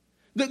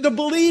 The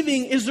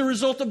believing is the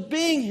result of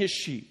being His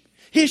sheep.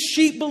 His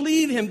sheep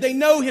believe Him, they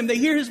know Him, they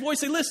hear His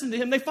voice, they listen to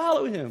Him, they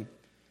follow Him.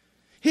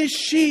 His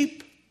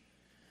sheep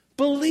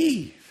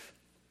believe.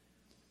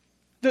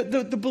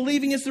 The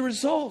believing is the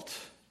result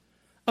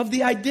of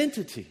the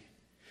identity.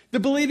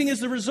 The believing is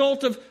the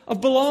result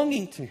of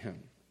belonging to Him.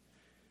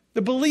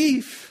 The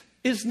belief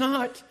is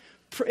not,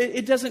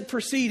 it doesn't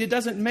proceed, it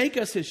doesn't make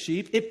us His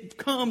sheep. It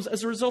comes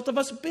as a result of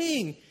us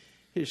being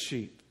His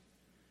sheep.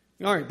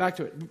 All right, back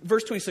to it.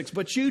 Verse 26,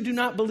 but you do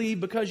not believe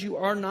because you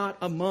are not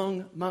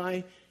among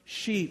my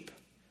sheep.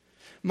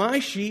 My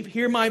sheep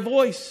hear my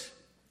voice,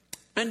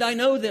 and I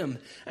know them,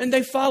 and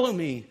they follow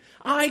me.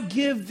 I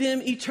give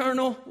them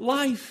eternal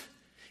life.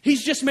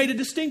 He's just made a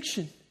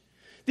distinction.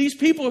 These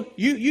people,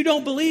 you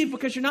don't believe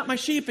because you're not my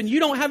sheep, and you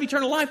don't have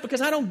eternal life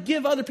because I don't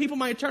give other people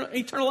my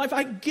eternal life.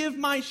 I give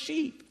my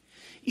sheep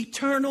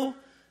eternal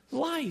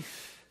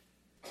life.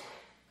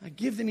 I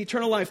give them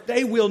eternal life.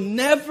 They will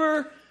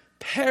never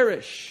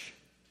perish,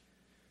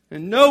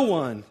 and no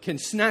one can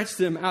snatch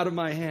them out of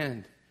my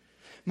hand.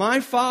 My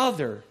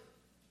Father,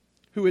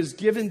 who has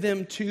given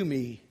them to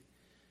me,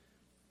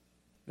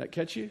 That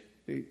catch you?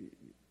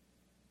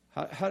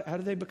 How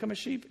did they become a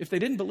sheep? If they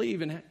didn't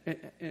believe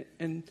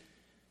and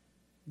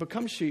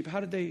become sheep, how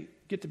did they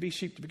get to be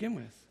sheep to begin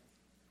with?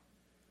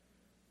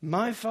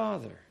 My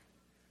Father,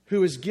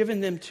 who has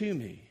given them to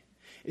me,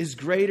 is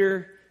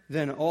greater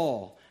than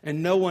all,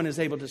 and no one is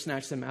able to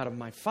snatch them out of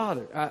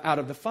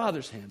the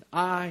Father's hand.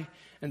 I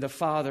and the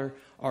Father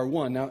are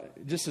one. Now,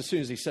 just as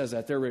soon as he says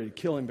that, they're ready to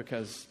kill him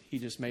because he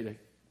just made a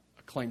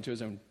claim to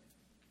his own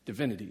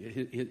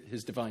divinity,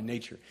 his divine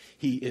nature.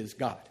 He is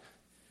God.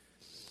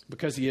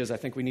 Because he is, I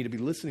think we need to be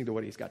listening to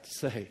what he's got to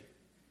say.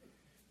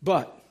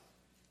 But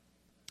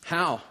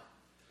how?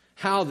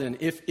 How then,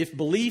 if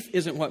belief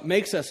isn't what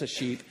makes us a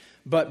sheep,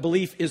 but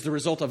belief is the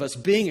result of us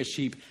being a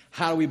sheep,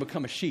 how do we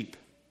become a sheep?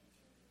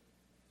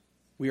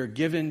 We are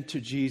given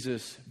to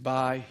Jesus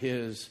by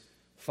his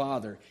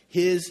Father.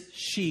 His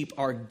sheep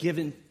are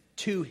given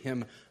to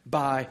him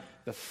by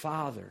the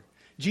Father.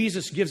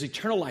 Jesus gives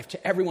eternal life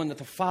to everyone that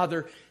the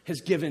Father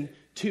has given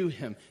to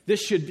him.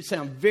 This should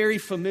sound very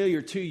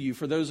familiar to you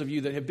for those of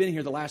you that have been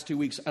here the last 2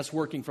 weeks, us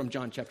working from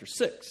John chapter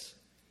 6.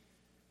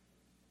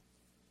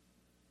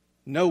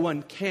 No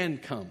one can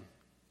come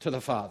to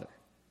the Father.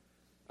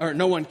 Or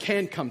no one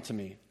can come to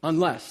me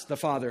unless the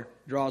Father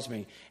draws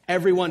me.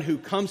 Everyone who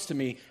comes to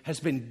me has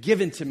been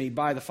given to me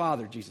by the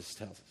Father, Jesus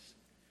tells us.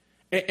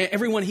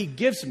 Everyone he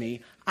gives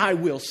me, I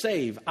will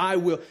save.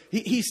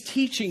 He's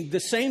teaching the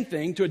same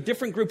thing to a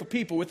different group of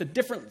people with a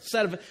different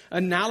set of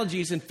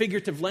analogies and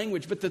figurative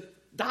language, but the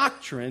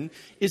doctrine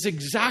is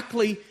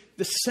exactly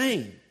the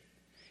same.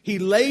 He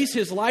lays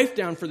his life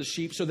down for the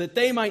sheep so that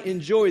they might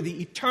enjoy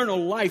the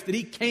eternal life that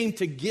he came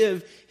to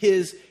give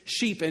his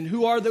sheep. And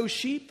who are those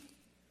sheep?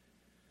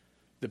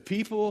 The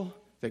people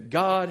that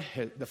God,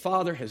 the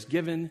Father, has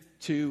given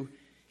to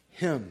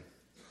him.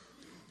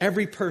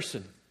 Every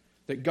person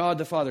that God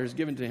the Father has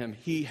given to him,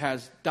 he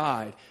has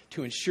died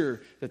to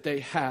ensure that they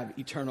have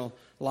eternal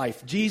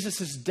life.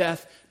 Jesus'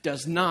 death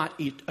does not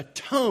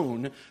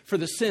atone for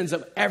the sins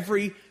of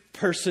every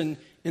person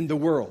in the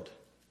world.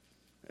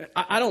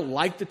 I don't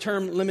like the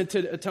term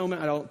limited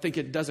atonement. I don't think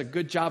it does a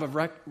good job of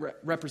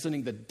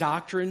representing the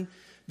doctrine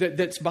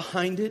that's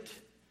behind it.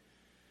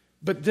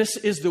 But this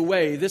is the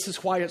way. This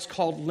is why it's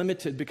called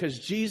limited, because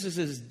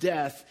Jesus'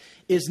 death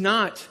is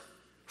not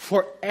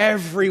for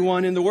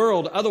everyone in the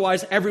world.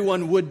 Otherwise,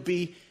 everyone would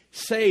be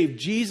saved.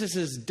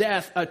 Jesus'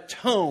 death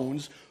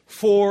atones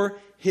for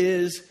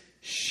his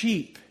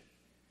sheep.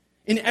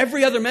 In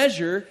every other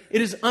measure,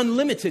 it is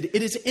unlimited.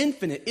 It is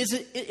infinite.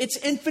 It's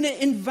infinite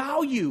in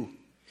value.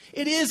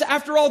 It is,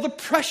 after all, the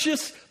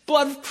precious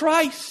blood of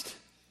Christ.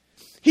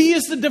 He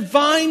is the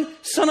divine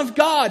Son of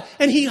God,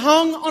 and he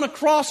hung on a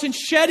cross and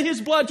shed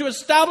his blood to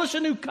establish a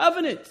new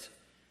covenant.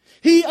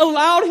 He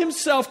allowed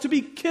himself to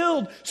be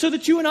killed so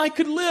that you and I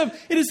could live.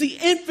 It is the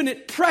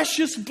infinite,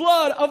 precious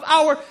blood of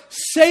our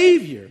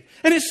Savior.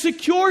 And it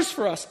secures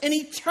for us an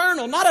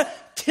eternal, not a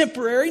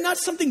temporary, not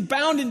something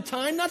bound in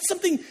time, not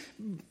something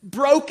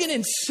broken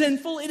and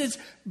sinful. It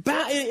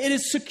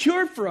is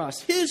secured for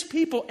us, his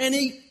people, an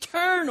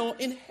eternal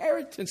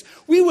inheritance.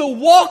 We will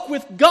walk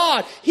with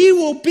God. He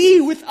will be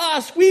with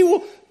us. We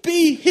will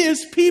be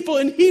his people,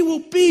 and he will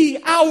be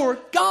our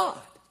God.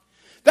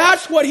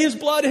 That's what his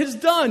blood has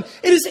done.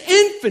 It is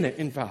infinite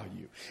in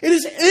value. It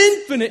is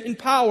infinite in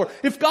power.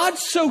 If God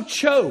so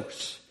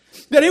chose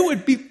that it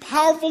would be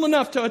powerful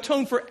enough to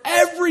atone for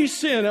every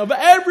sin of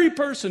every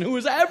person who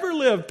has ever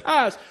lived,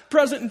 past,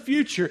 present, and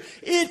future,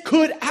 it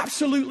could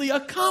absolutely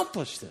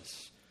accomplish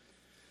this.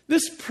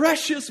 This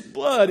precious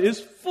blood is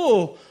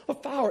full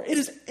of power. It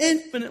is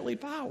infinitely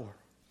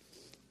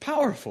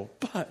powerful,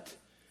 but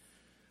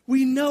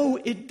we know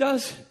it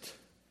doesn't.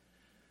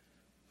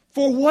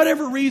 For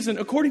whatever reason,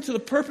 according to the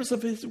purpose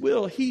of his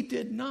will, he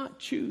did not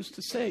choose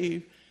to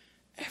save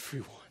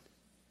everyone.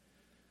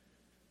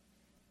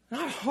 And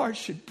our hearts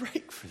should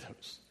break for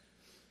those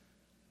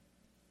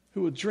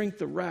who will drink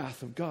the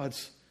wrath of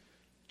God's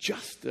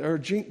justice, or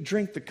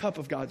drink the cup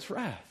of God's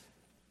wrath.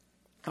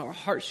 Our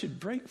hearts should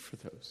break for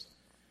those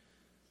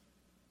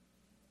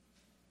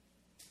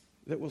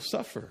that will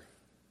suffer,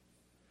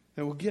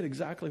 that will get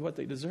exactly what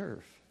they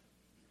deserve.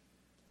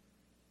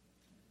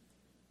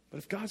 But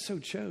if God so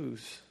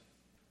chose,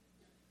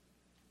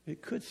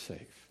 it could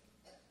save.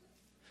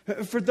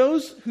 For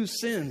those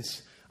whose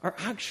sins are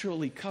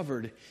actually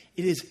covered,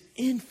 it is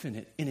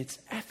infinite in its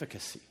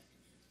efficacy.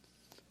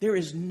 There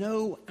is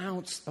no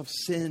ounce of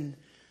sin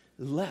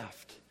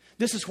left.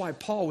 This is why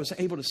Paul was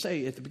able to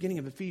say at the beginning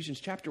of Ephesians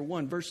chapter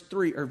 1, verse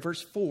 3 or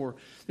verse 4,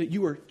 that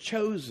you were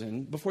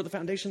chosen, before the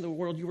foundation of the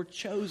world, you were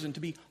chosen to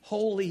be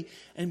holy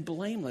and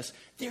blameless.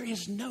 There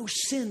is no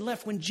sin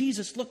left. When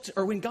Jesus looks,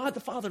 or when God the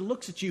Father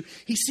looks at you,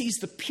 he sees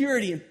the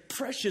purity and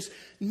precious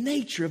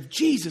nature of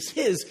Jesus,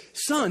 his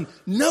Son.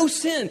 No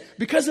sin.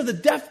 Because of the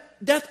death,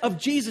 death of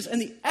Jesus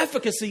and the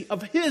efficacy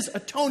of his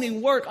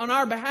atoning work on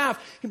our behalf.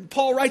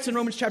 Paul writes in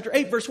Romans chapter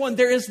 8, verse 1,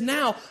 there is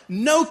now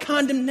no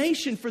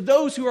condemnation for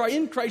those who are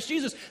in Christ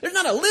Jesus. There's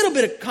not a little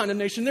bit of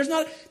condemnation. There's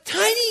not a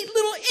tiny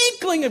little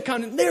inkling of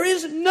condemnation. There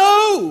is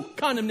no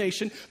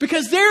condemnation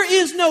because there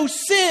is no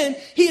sin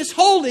he is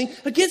holding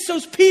against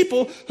those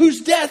people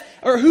whose death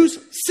or whose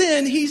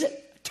sin he's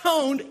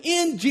atoned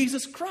in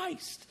Jesus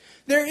Christ.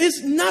 There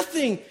is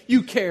nothing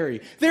you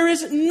carry. There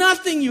is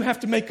nothing you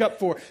have to make up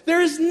for.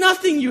 There is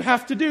nothing you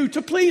have to do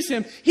to please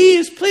him. He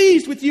is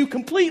pleased with you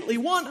completely,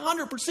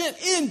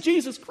 100% in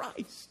Jesus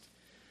Christ.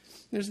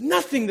 There's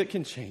nothing that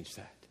can change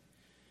that.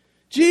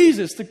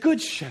 Jesus, the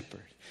Good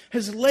Shepherd,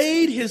 has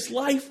laid his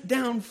life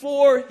down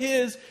for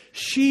his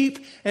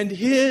sheep and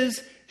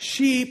his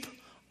sheep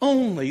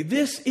only.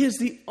 This is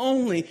the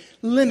only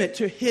limit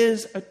to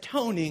his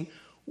atoning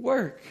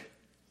work.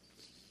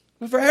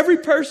 But for every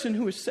person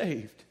who is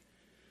saved,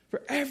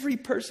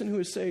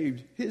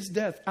 his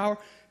death,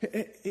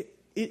 it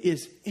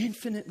is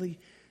infinitely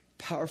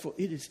powerful.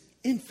 It is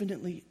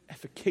infinitely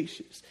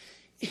efficacious.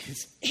 It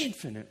is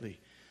infinitely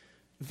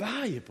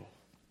valuable.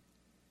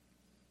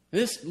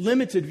 This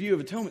limited view of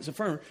atonement is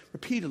affirmed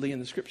repeatedly in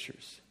the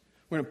Scriptures.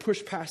 We're going to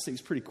push past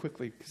these pretty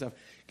quickly because I'm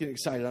getting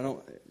excited. I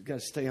don't got to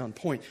stay on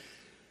point.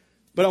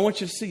 But I want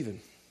you to see them.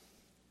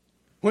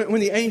 When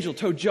the angel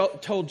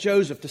told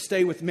Joseph to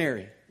stay with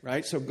Mary,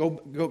 right? So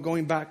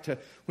going back to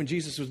when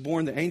Jesus was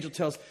born, the angel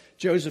tells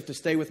Joseph to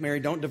stay with Mary.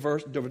 Don't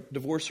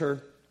divorce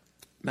her.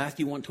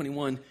 Matthew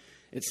 1:21,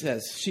 it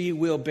says, she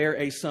will bear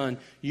a son.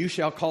 You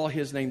shall call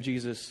his name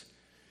Jesus,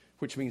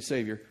 which means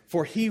Savior.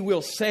 For he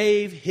will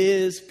save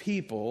his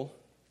people,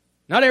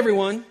 not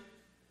everyone,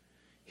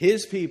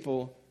 his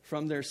people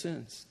from their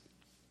sins.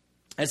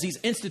 As he's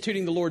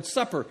instituting the Lord's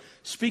Supper,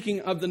 speaking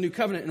of the new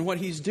covenant and what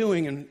he's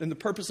doing and the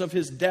purpose of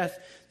his death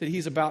that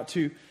he's about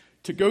to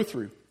go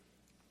through.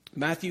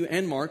 Matthew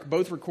and Mark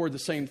both record the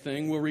same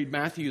thing. We'll read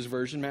Matthew's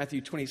version,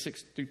 Matthew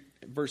 26 through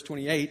verse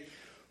 28.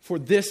 For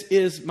this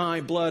is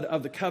my blood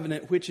of the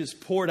covenant, which is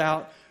poured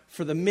out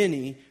for the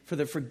many for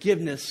the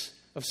forgiveness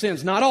of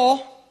sins. Not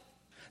all,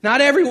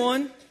 not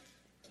everyone,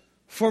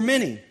 for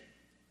many.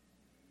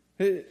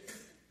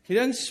 He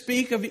doesn't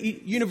speak of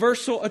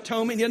universal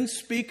atonement. He doesn't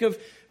speak of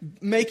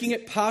making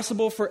it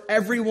possible for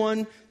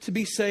everyone to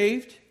be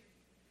saved.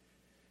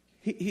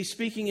 He's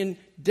speaking in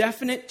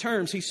definite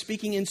terms. He's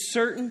speaking in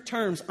certain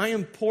terms. I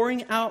am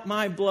pouring out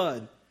my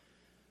blood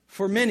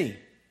for many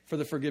for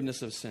the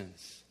forgiveness of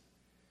sins.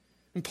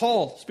 And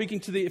Paul, speaking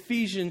to the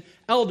Ephesian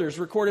elders,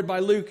 recorded by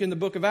Luke in the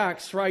book of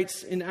Acts,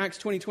 writes in Acts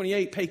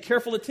 20:28, pay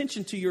careful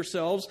attention to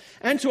yourselves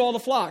and to all the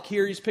flock.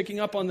 Here he's picking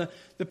up on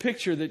the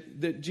picture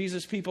that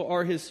Jesus' people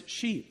are his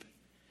sheep.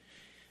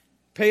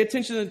 Pay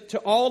attention to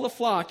all the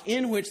flock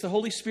in which the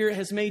Holy Spirit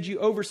has made you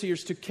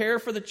overseers to care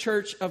for the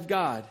church of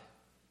God,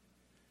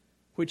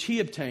 which he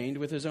obtained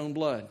with his own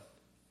blood.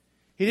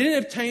 He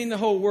didn't obtain the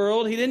whole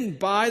world. He didn't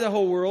buy the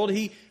whole world.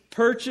 He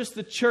purchased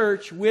the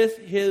church with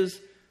his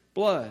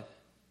blood.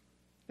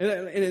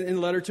 In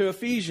the letter to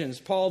Ephesians,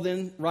 Paul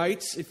then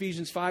writes,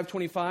 Ephesians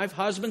 5:25,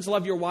 husbands,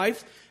 love your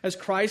wife as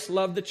Christ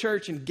loved the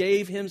church and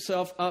gave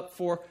himself up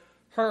for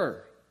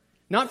her.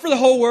 Not for the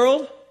whole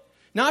world,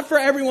 not for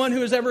everyone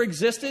who has ever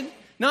existed,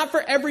 not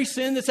for every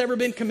sin that's ever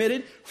been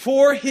committed,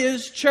 for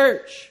his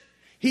church.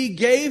 He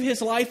gave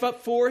his life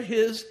up for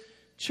his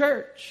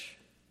church.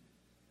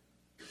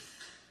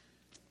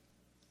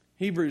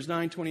 Hebrews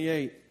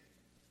 9:28.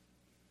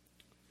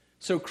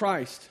 So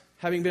Christ,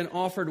 having been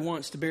offered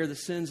once to bear the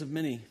sins of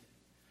many,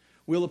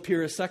 will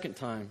appear a second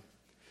time,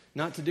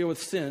 not to deal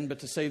with sin, but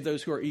to save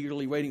those who are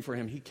eagerly waiting for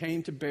him. He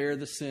came to bear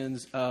the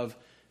sins of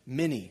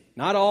many.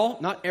 Not all,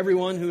 not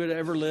everyone who had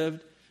ever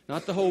lived,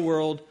 not the whole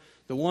world.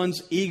 The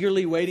ones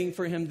eagerly waiting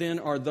for him then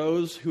are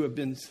those who have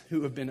been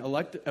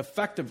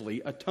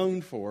effectively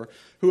atoned for,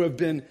 who have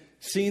been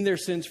seen their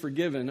sins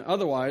forgiven.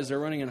 Otherwise, they're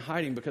running and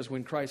hiding because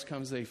when Christ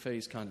comes, they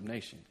face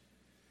condemnation.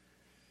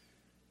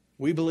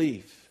 We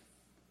believe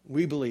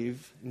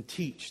and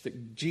teach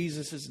that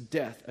Jesus'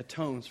 death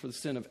atones for the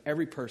sin of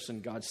every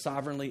person God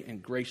sovereignly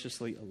and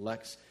graciously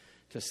elects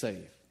to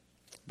save.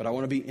 But I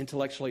want to be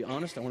intellectually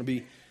honest. I want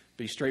to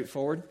be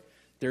straightforward.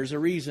 There's a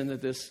reason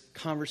that this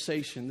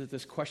conversation, that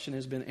this question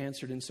has been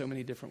answered in so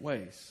many different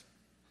ways.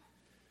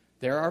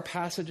 There are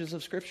passages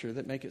of Scripture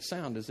that make it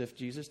sound as if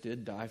Jesus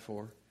did die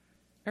for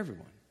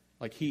everyone.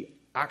 Like he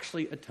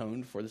actually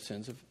atoned for the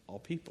sins of all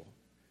people.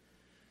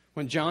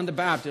 When John the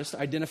Baptist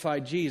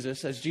identified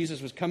Jesus as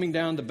Jesus was coming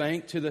down the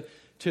bank to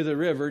the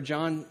river,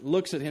 John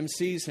looks at him,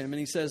 sees him, and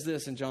he says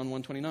this in John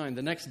 1:29.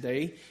 The next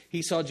day,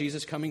 he saw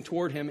Jesus coming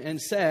toward him and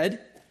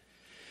said,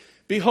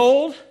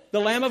 behold, the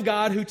Lamb of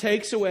God who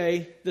takes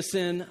away the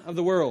sin of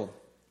the world.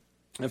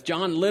 If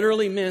John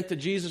literally meant that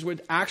Jesus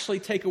would actually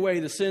take away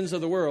the sins of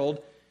the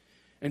world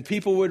and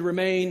people would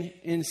remain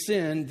in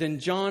sin, then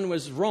John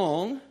was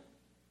wrong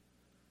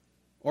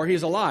or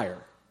he's a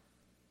liar.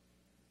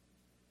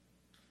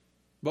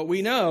 But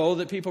we know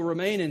that people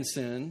remain in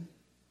sin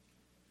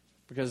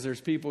because there's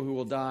people who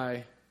will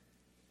die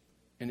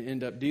and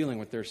end up dealing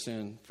with their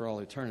sin for all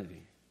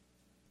eternity.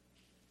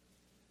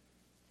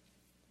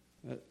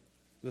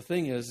 The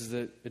thing is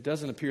that it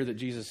doesn't appear that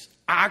Jesus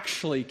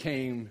actually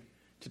came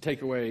to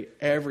take away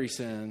every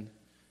sin,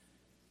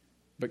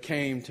 but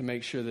came to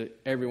make sure that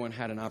everyone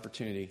had an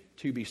opportunity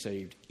to be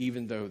saved,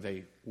 even though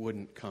they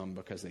wouldn't come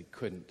because they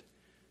couldn't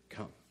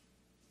come.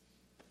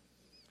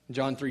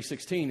 John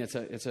 3:16,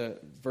 it's a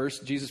verse,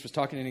 Jesus was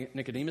talking to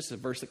Nicodemus, it's a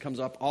verse that comes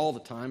up all the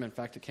time. In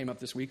fact, it came up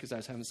this week as I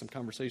was having some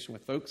conversation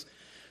with folks.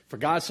 For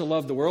God so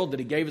loved the world that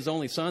he gave his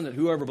only son, that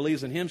whoever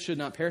believes in him should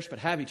not perish but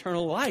have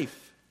eternal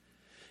life.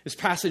 This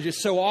passage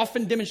is so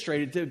often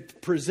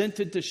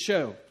presented to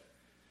show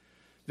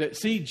that,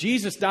 see,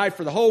 Jesus died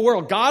for the whole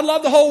world. God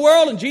loved the whole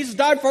world, and Jesus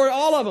died for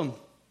all of them.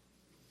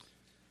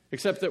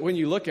 Except that when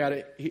you look at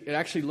it, it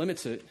actually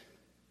limits it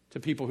to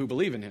people who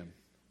believe in him.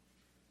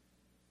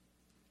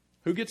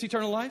 Who gets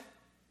eternal life?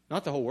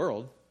 Not the whole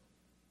world.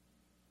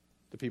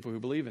 The people who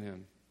believe in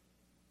him.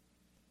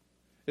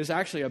 It's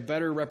actually a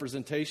better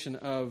representation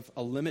of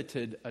a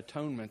limited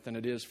atonement than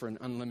it is for an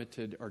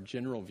unlimited or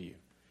general view.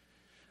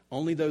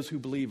 Only those who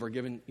believe are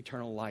given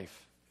eternal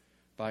life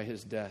by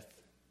his death.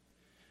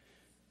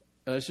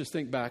 Let's just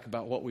think back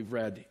about what we've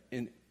read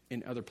in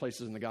other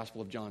places in the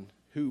Gospel of John.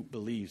 Who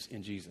believes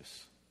in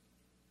Jesus?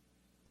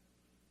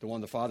 The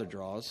one the Father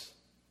draws,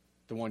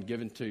 the one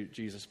given to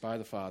Jesus by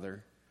the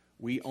Father.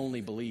 We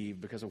only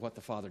believe because of what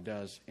the Father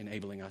does,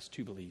 enabling us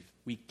to believe.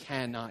 We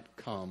cannot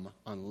come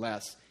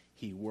unless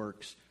he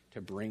works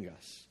to bring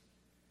us.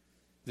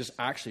 This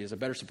actually is a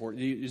better support.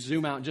 You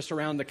zoom out just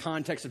around the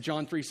context of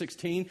John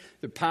 3:16,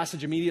 the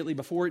passage immediately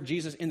before it,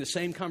 Jesus in the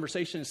same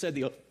conversation said,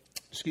 the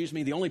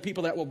only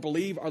people that will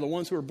believe are the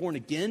ones who are born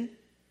again.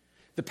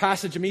 The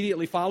passage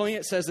immediately following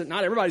it says that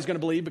not everybody's going to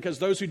believe because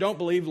those who don't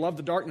believe love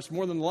the darkness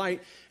more than the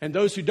light, and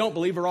those who don't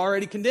believe are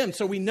already condemned.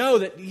 So we know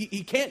that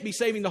he can't be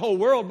saving the whole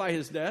world by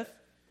his death.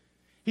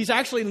 He's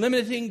actually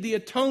limiting the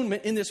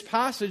atonement in this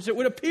passage that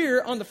would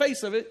appear on the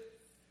face of it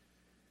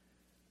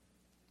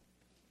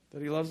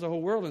that he loves the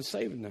whole world and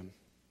saving them,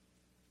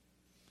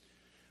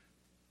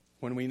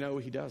 when we know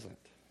he doesn't.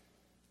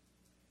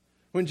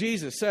 When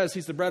Jesus says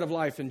he's the bread of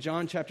life in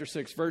John chapter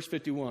 6, verse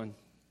 51,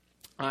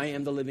 I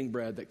am the living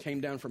bread that came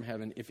down from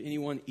heaven. If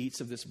anyone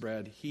eats of this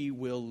bread, he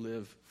will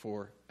live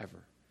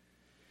forever.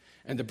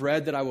 And the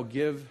bread that I will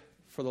give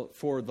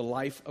for the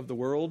life of the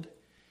world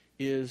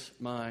is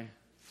my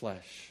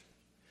flesh.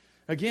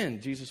 Again,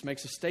 Jesus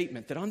makes a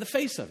statement that on the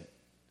face of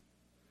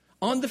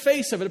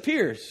it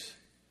appears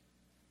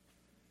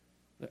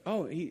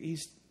that,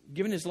 he's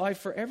given his life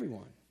for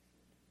everyone.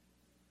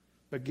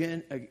 But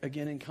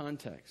again in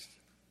context.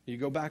 You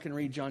go back and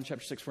read John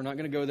chapter 6. We're not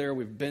going to go there.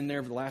 We've been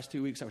there for the last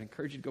 2 weeks. I would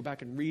encourage you to go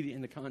back and read it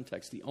in the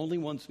context. The only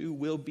ones who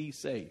will be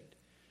saved,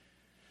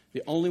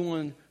 the only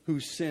one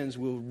whose sins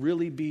will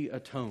really be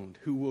atoned,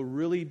 who will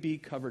really be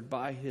covered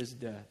by his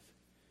death,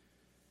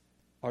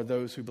 are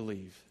those who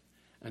believe.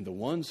 And the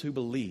ones who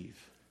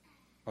believe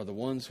are the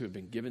ones who have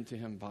been given to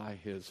him by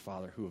his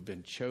Father, who have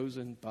been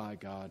chosen by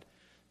God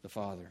the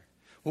Father.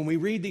 When we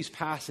read these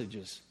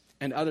passages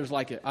and others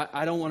like it,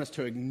 I don't want us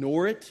to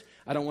ignore it.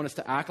 I don't want us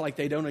to act like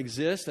they don't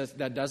exist.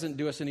 That doesn't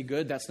do us any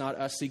good. That's not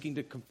us seeking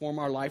to conform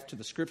our life to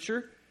the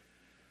Scripture.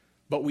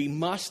 But we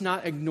must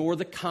not ignore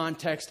the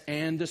context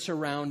and the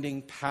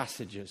surrounding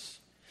passages.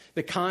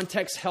 The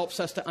context helps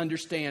us to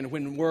understand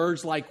when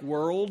words like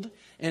world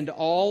and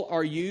all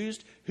are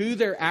used, who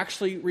they're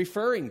actually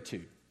referring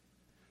to.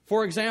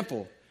 For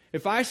example,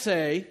 if I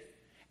say,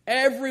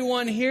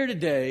 everyone here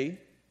today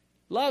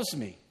loves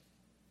me.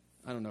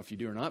 I don't know if you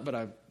do or not,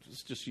 but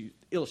it's just an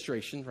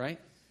illustration, right?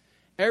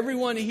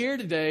 Everyone here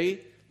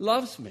today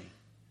loves me.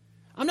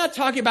 I'm not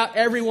talking about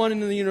everyone in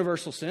the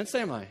universal sense,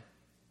 am I?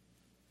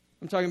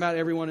 I'm talking about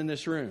everyone in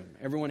this room,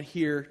 everyone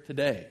here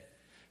today,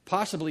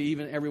 possibly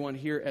even everyone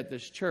here at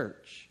this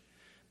church.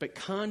 But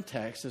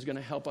context is going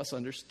to help us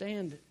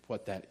understand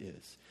what that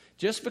is.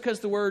 Just because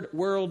the word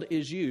world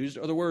is used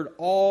or the word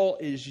all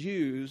is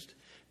used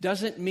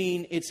doesn't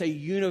mean it's a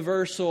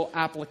universal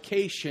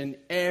application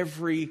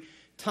every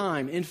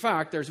time. In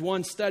fact, there's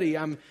one study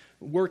I'm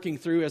working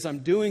through as I'm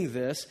doing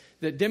this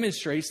that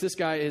demonstrates this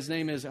guy, his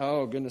name is,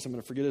 oh goodness, I'm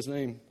going to forget his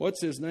name.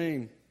 What's his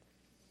name?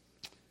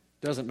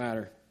 Doesn't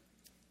matter.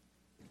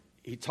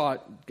 He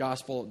taught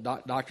gospel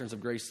doctrines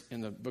of grace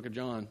in the book of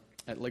John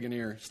at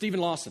Ligonier.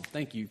 Stephen Lawson,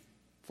 thank you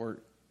for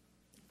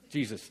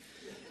Jesus.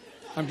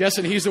 I'm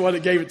guessing he's the one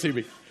that gave it to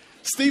me.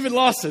 Stephen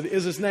Lawson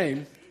is his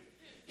name.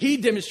 He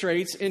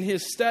demonstrates in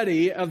his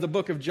study of the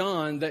book of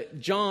John that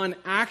John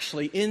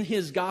actually, in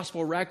his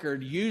gospel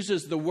record,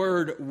 uses the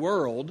word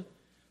world,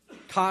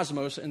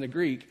 cosmos in the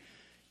Greek,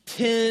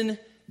 10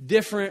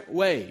 different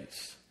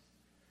ways.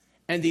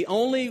 And the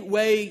only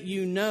way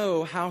you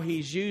know how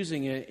he's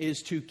using it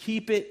is to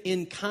keep it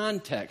in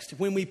context.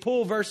 When we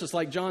pull verses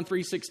like John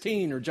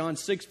 3:16 or John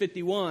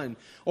 6:51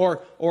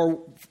 or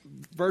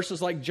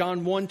verses like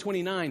John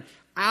 1:29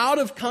 out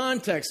of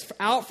context,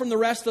 out from the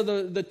rest of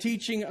the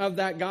teaching of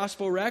that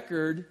gospel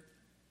record,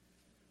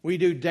 we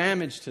do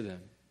damage to them.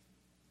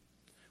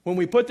 When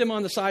we put them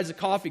on the sides of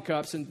coffee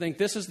cups and think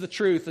this is the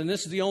truth and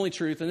this is the only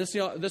truth and this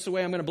is the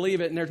way I'm going to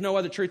believe it and there's no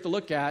other truth to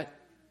look at,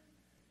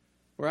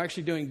 we're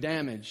actually doing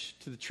damage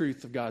to the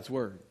truth of God's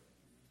word.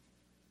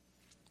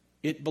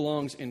 It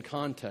belongs in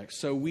context.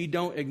 So we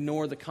don't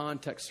ignore the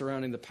context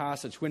surrounding the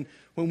passage. When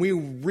we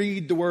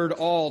read the word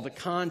all, the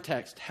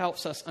context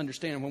helps us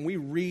understand. When we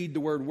read the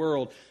word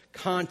world,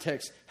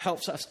 context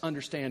helps us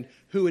understand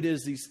who it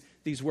is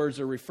these words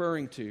are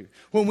referring to.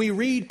 When we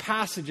read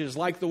passages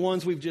like the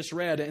ones we've just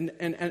read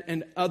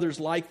and others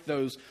like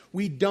those,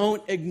 we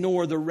don't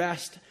ignore the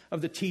rest of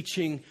the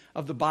teaching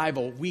of the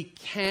Bible. We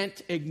can't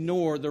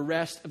ignore the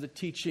rest of the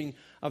teaching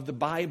of the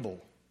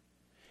Bible.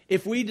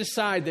 If we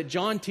decide that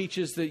John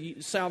teaches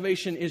that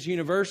salvation is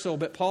universal,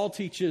 but Paul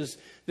teaches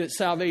that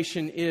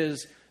salvation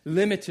is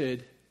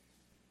limited,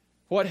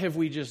 what have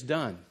we just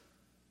done?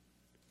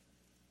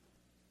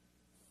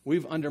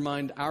 We've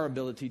undermined our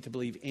ability to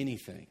believe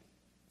anything.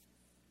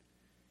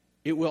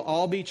 It will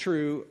all be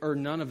true or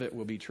none of it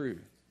will be true.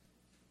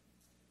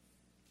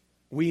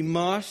 We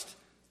must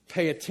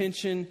pay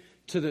attention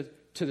to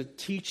the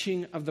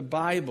teaching of the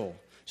Bible.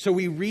 So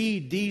we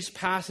read these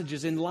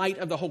passages in light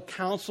of the whole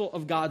counsel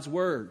of God's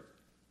word.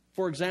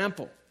 For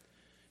example,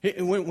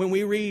 when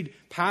we read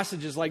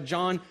passages like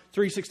John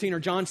 3:16 or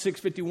John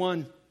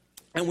 6:51,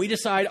 and we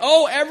decide,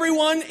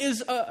 everyone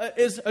is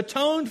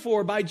atoned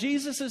for by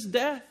Jesus'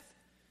 death,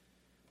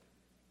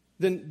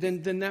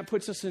 then that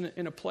puts us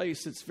in a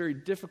place that's very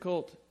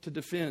difficult to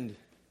defend.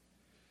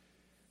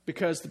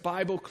 Because the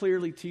Bible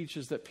clearly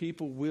teaches that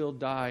people will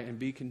die and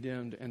be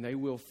condemned, and they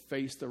will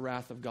face the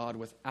wrath of God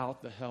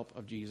without the help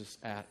of Jesus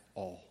at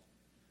all.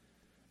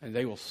 And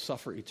they will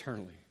suffer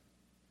eternally.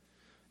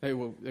 They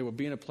will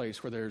be in a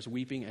place where there's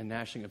weeping and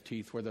gnashing of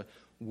teeth, where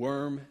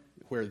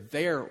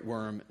their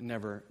worm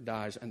never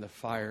dies and the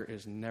fire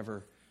is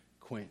never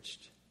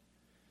quenched.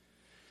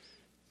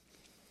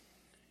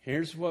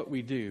 Here's what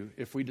we do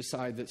if we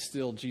decide that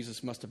still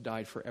Jesus must have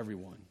died for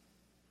everyone.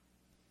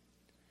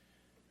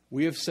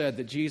 We have said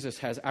that Jesus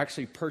has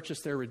actually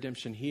purchased their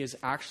redemption. He has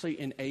actually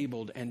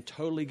enabled and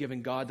totally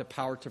given God the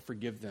power to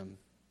forgive them.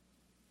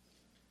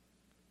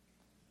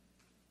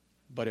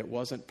 But it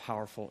wasn't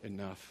powerful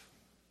enough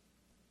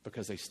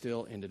because they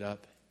still ended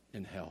up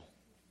in hell.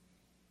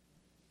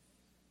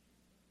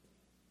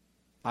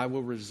 I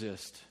will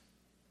resist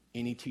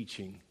any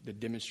teaching that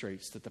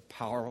demonstrates that the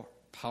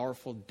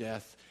powerful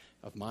death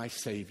of my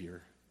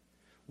Savior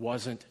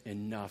wasn't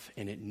enough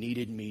and it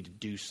needed me to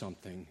do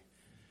something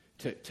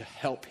to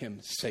help him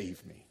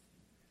save me.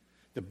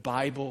 The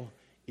Bible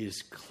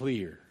is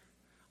clear.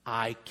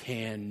 I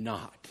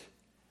cannot.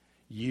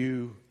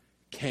 You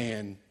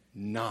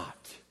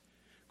cannot.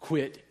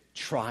 Quit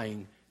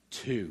trying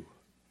to.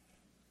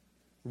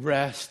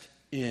 Rest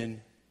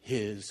in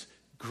his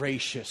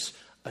gracious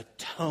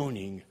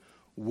atoning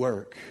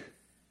work.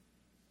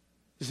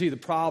 You see, the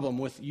problem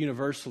with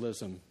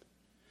universalism,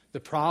 the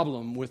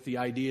problem with the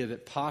idea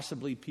that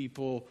possibly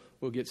people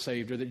will get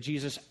saved, or that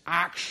Jesus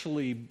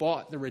actually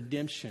bought the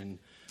redemption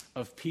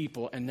of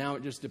people and now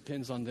it just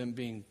depends on them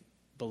being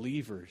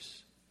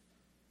believers.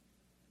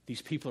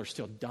 These people are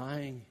still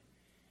dying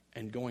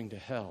and going to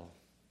hell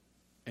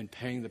and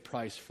paying the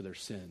price for their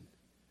sin.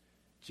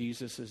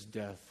 Jesus'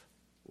 death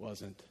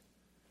wasn't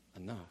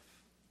enough.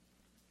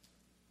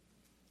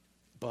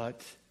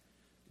 But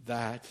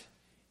that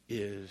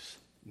is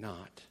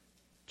not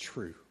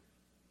true.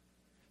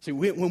 See,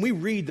 when we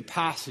read the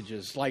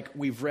passages like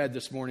we've read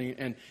this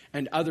morning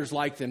and others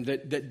like them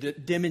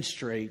that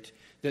demonstrate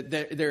that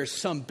there is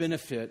some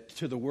benefit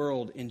to the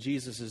world in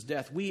Jesus'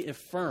 death, we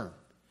affirm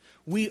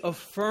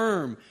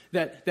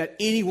that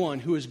anyone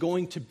who is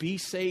going to be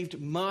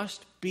saved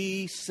must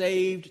be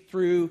saved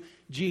through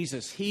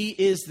Jesus. He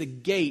is the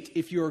gate.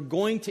 If you're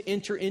going to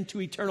enter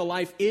into eternal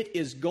life, it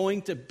is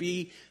going to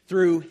be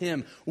through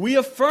him. We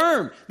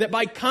affirm that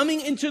by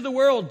coming into the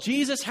world,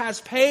 Jesus has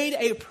paid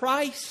a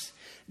price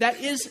that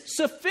is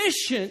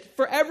sufficient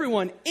for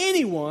everyone.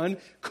 Anyone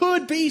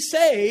could be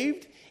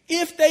saved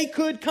if they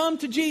could come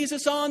to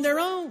Jesus on their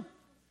own.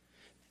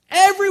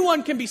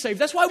 Everyone can be saved.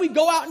 That's why we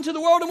go out into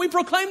the world and we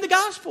proclaim the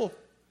gospel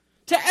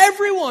to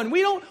everyone.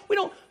 We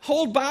don't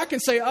hold back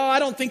and say, I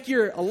don't think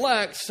you're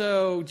elect,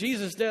 so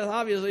Jesus' death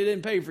obviously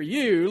didn't pay for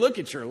you. Look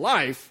at your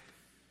life.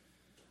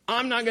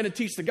 I'm not going to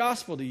teach the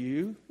gospel to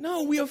you.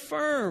 No, we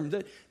affirm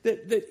that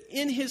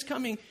in his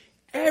coming,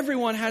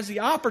 everyone has the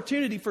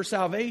opportunity for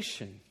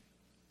salvation.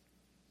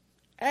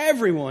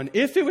 Everyone,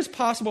 if it was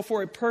possible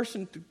for a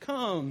person to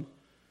come,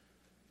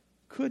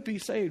 could be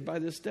saved by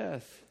this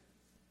death.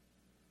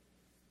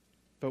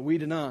 But we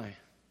deny.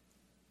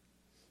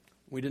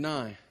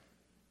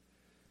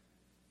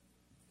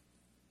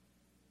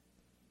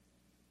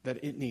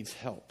 That it needs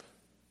help,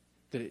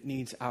 that it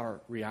needs our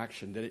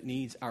reaction, that it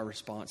needs our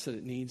response, that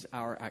it needs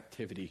our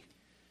activity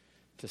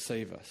to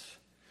save us.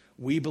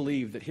 We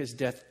believe that his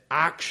death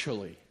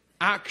actually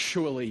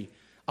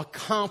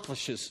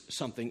accomplishes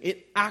something.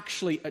 It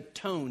actually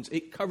atones.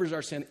 It covers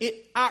our sin.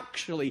 It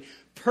actually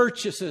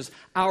purchases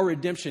our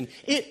redemption.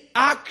 It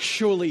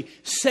actually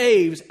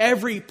saves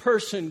every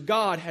person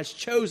God has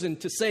chosen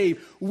to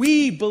save.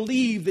 We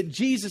believe that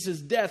Jesus'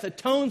 death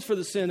atones for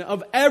the sin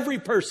of every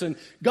person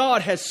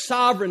God has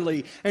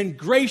sovereignly and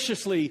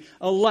graciously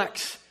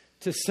elects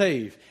to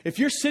save. If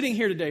you're sitting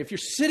here today, if you're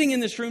sitting in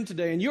this room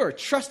today and you are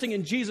trusting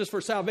in Jesus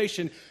for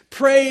salvation,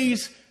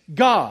 praise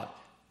God.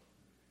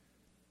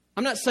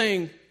 I'm not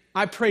saying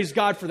I praise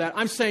God for that.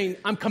 I'm saying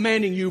I'm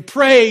commanding you,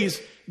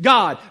 praise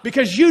God,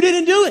 because you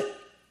didn't do it.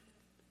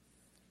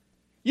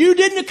 You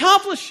didn't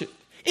accomplish it.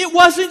 It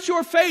wasn't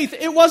your faith.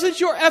 It wasn't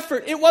your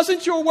effort. It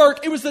wasn't your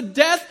work. It was the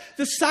death,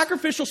 the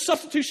sacrificial,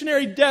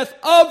 substitutionary death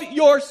of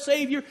your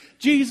Savior,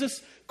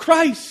 Jesus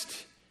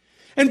Christ.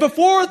 And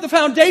before the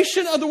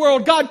foundation of the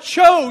world, God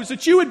chose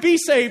that you would be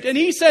saved. And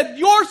He said,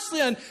 your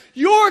sin,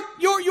 your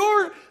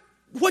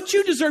what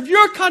you deserve,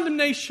 your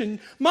condemnation,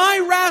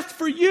 my wrath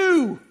for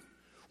you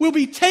will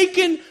be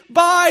taken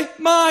by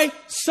my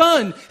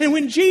Son. And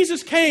when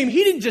Jesus came,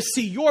 He didn't just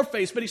see your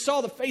face, but He saw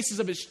the faces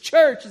of His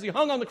church as He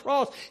hung on the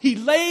cross. He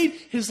laid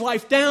His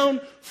life down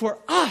for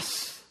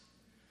us.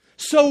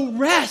 So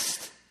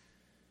rest.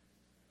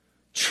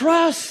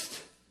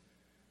 Trust.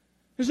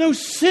 There's no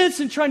sense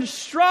in trying to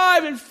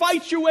strive and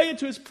fight your way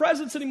into His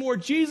presence anymore.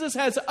 Jesus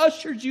has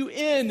ushered you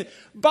in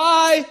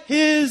by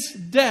His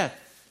death.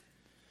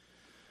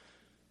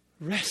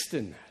 Rest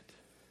in that.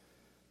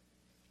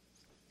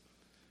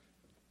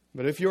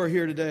 But if you're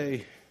here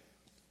today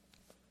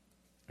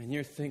and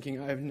you're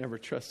thinking, I've never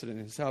trusted in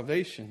His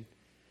salvation,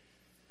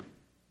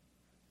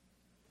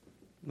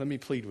 let me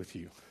plead with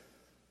you.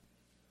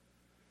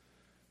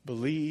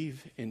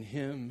 Believe in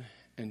Him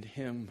and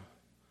Him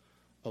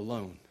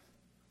alone.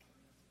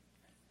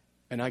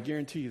 And I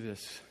guarantee you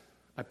this,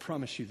 I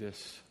promise you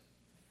this,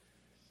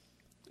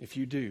 if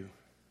you do,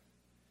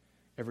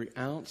 every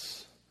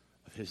ounce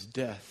of His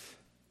death,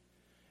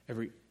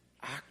 every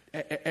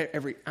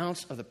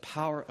ounce of the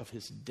power of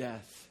His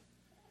death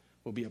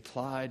will be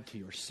applied to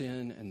your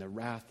sin and the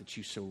wrath that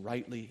you so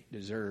rightly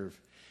deserve.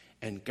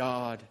 And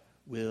God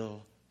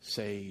will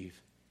save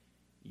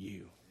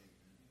you.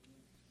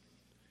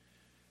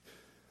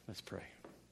 Let's pray.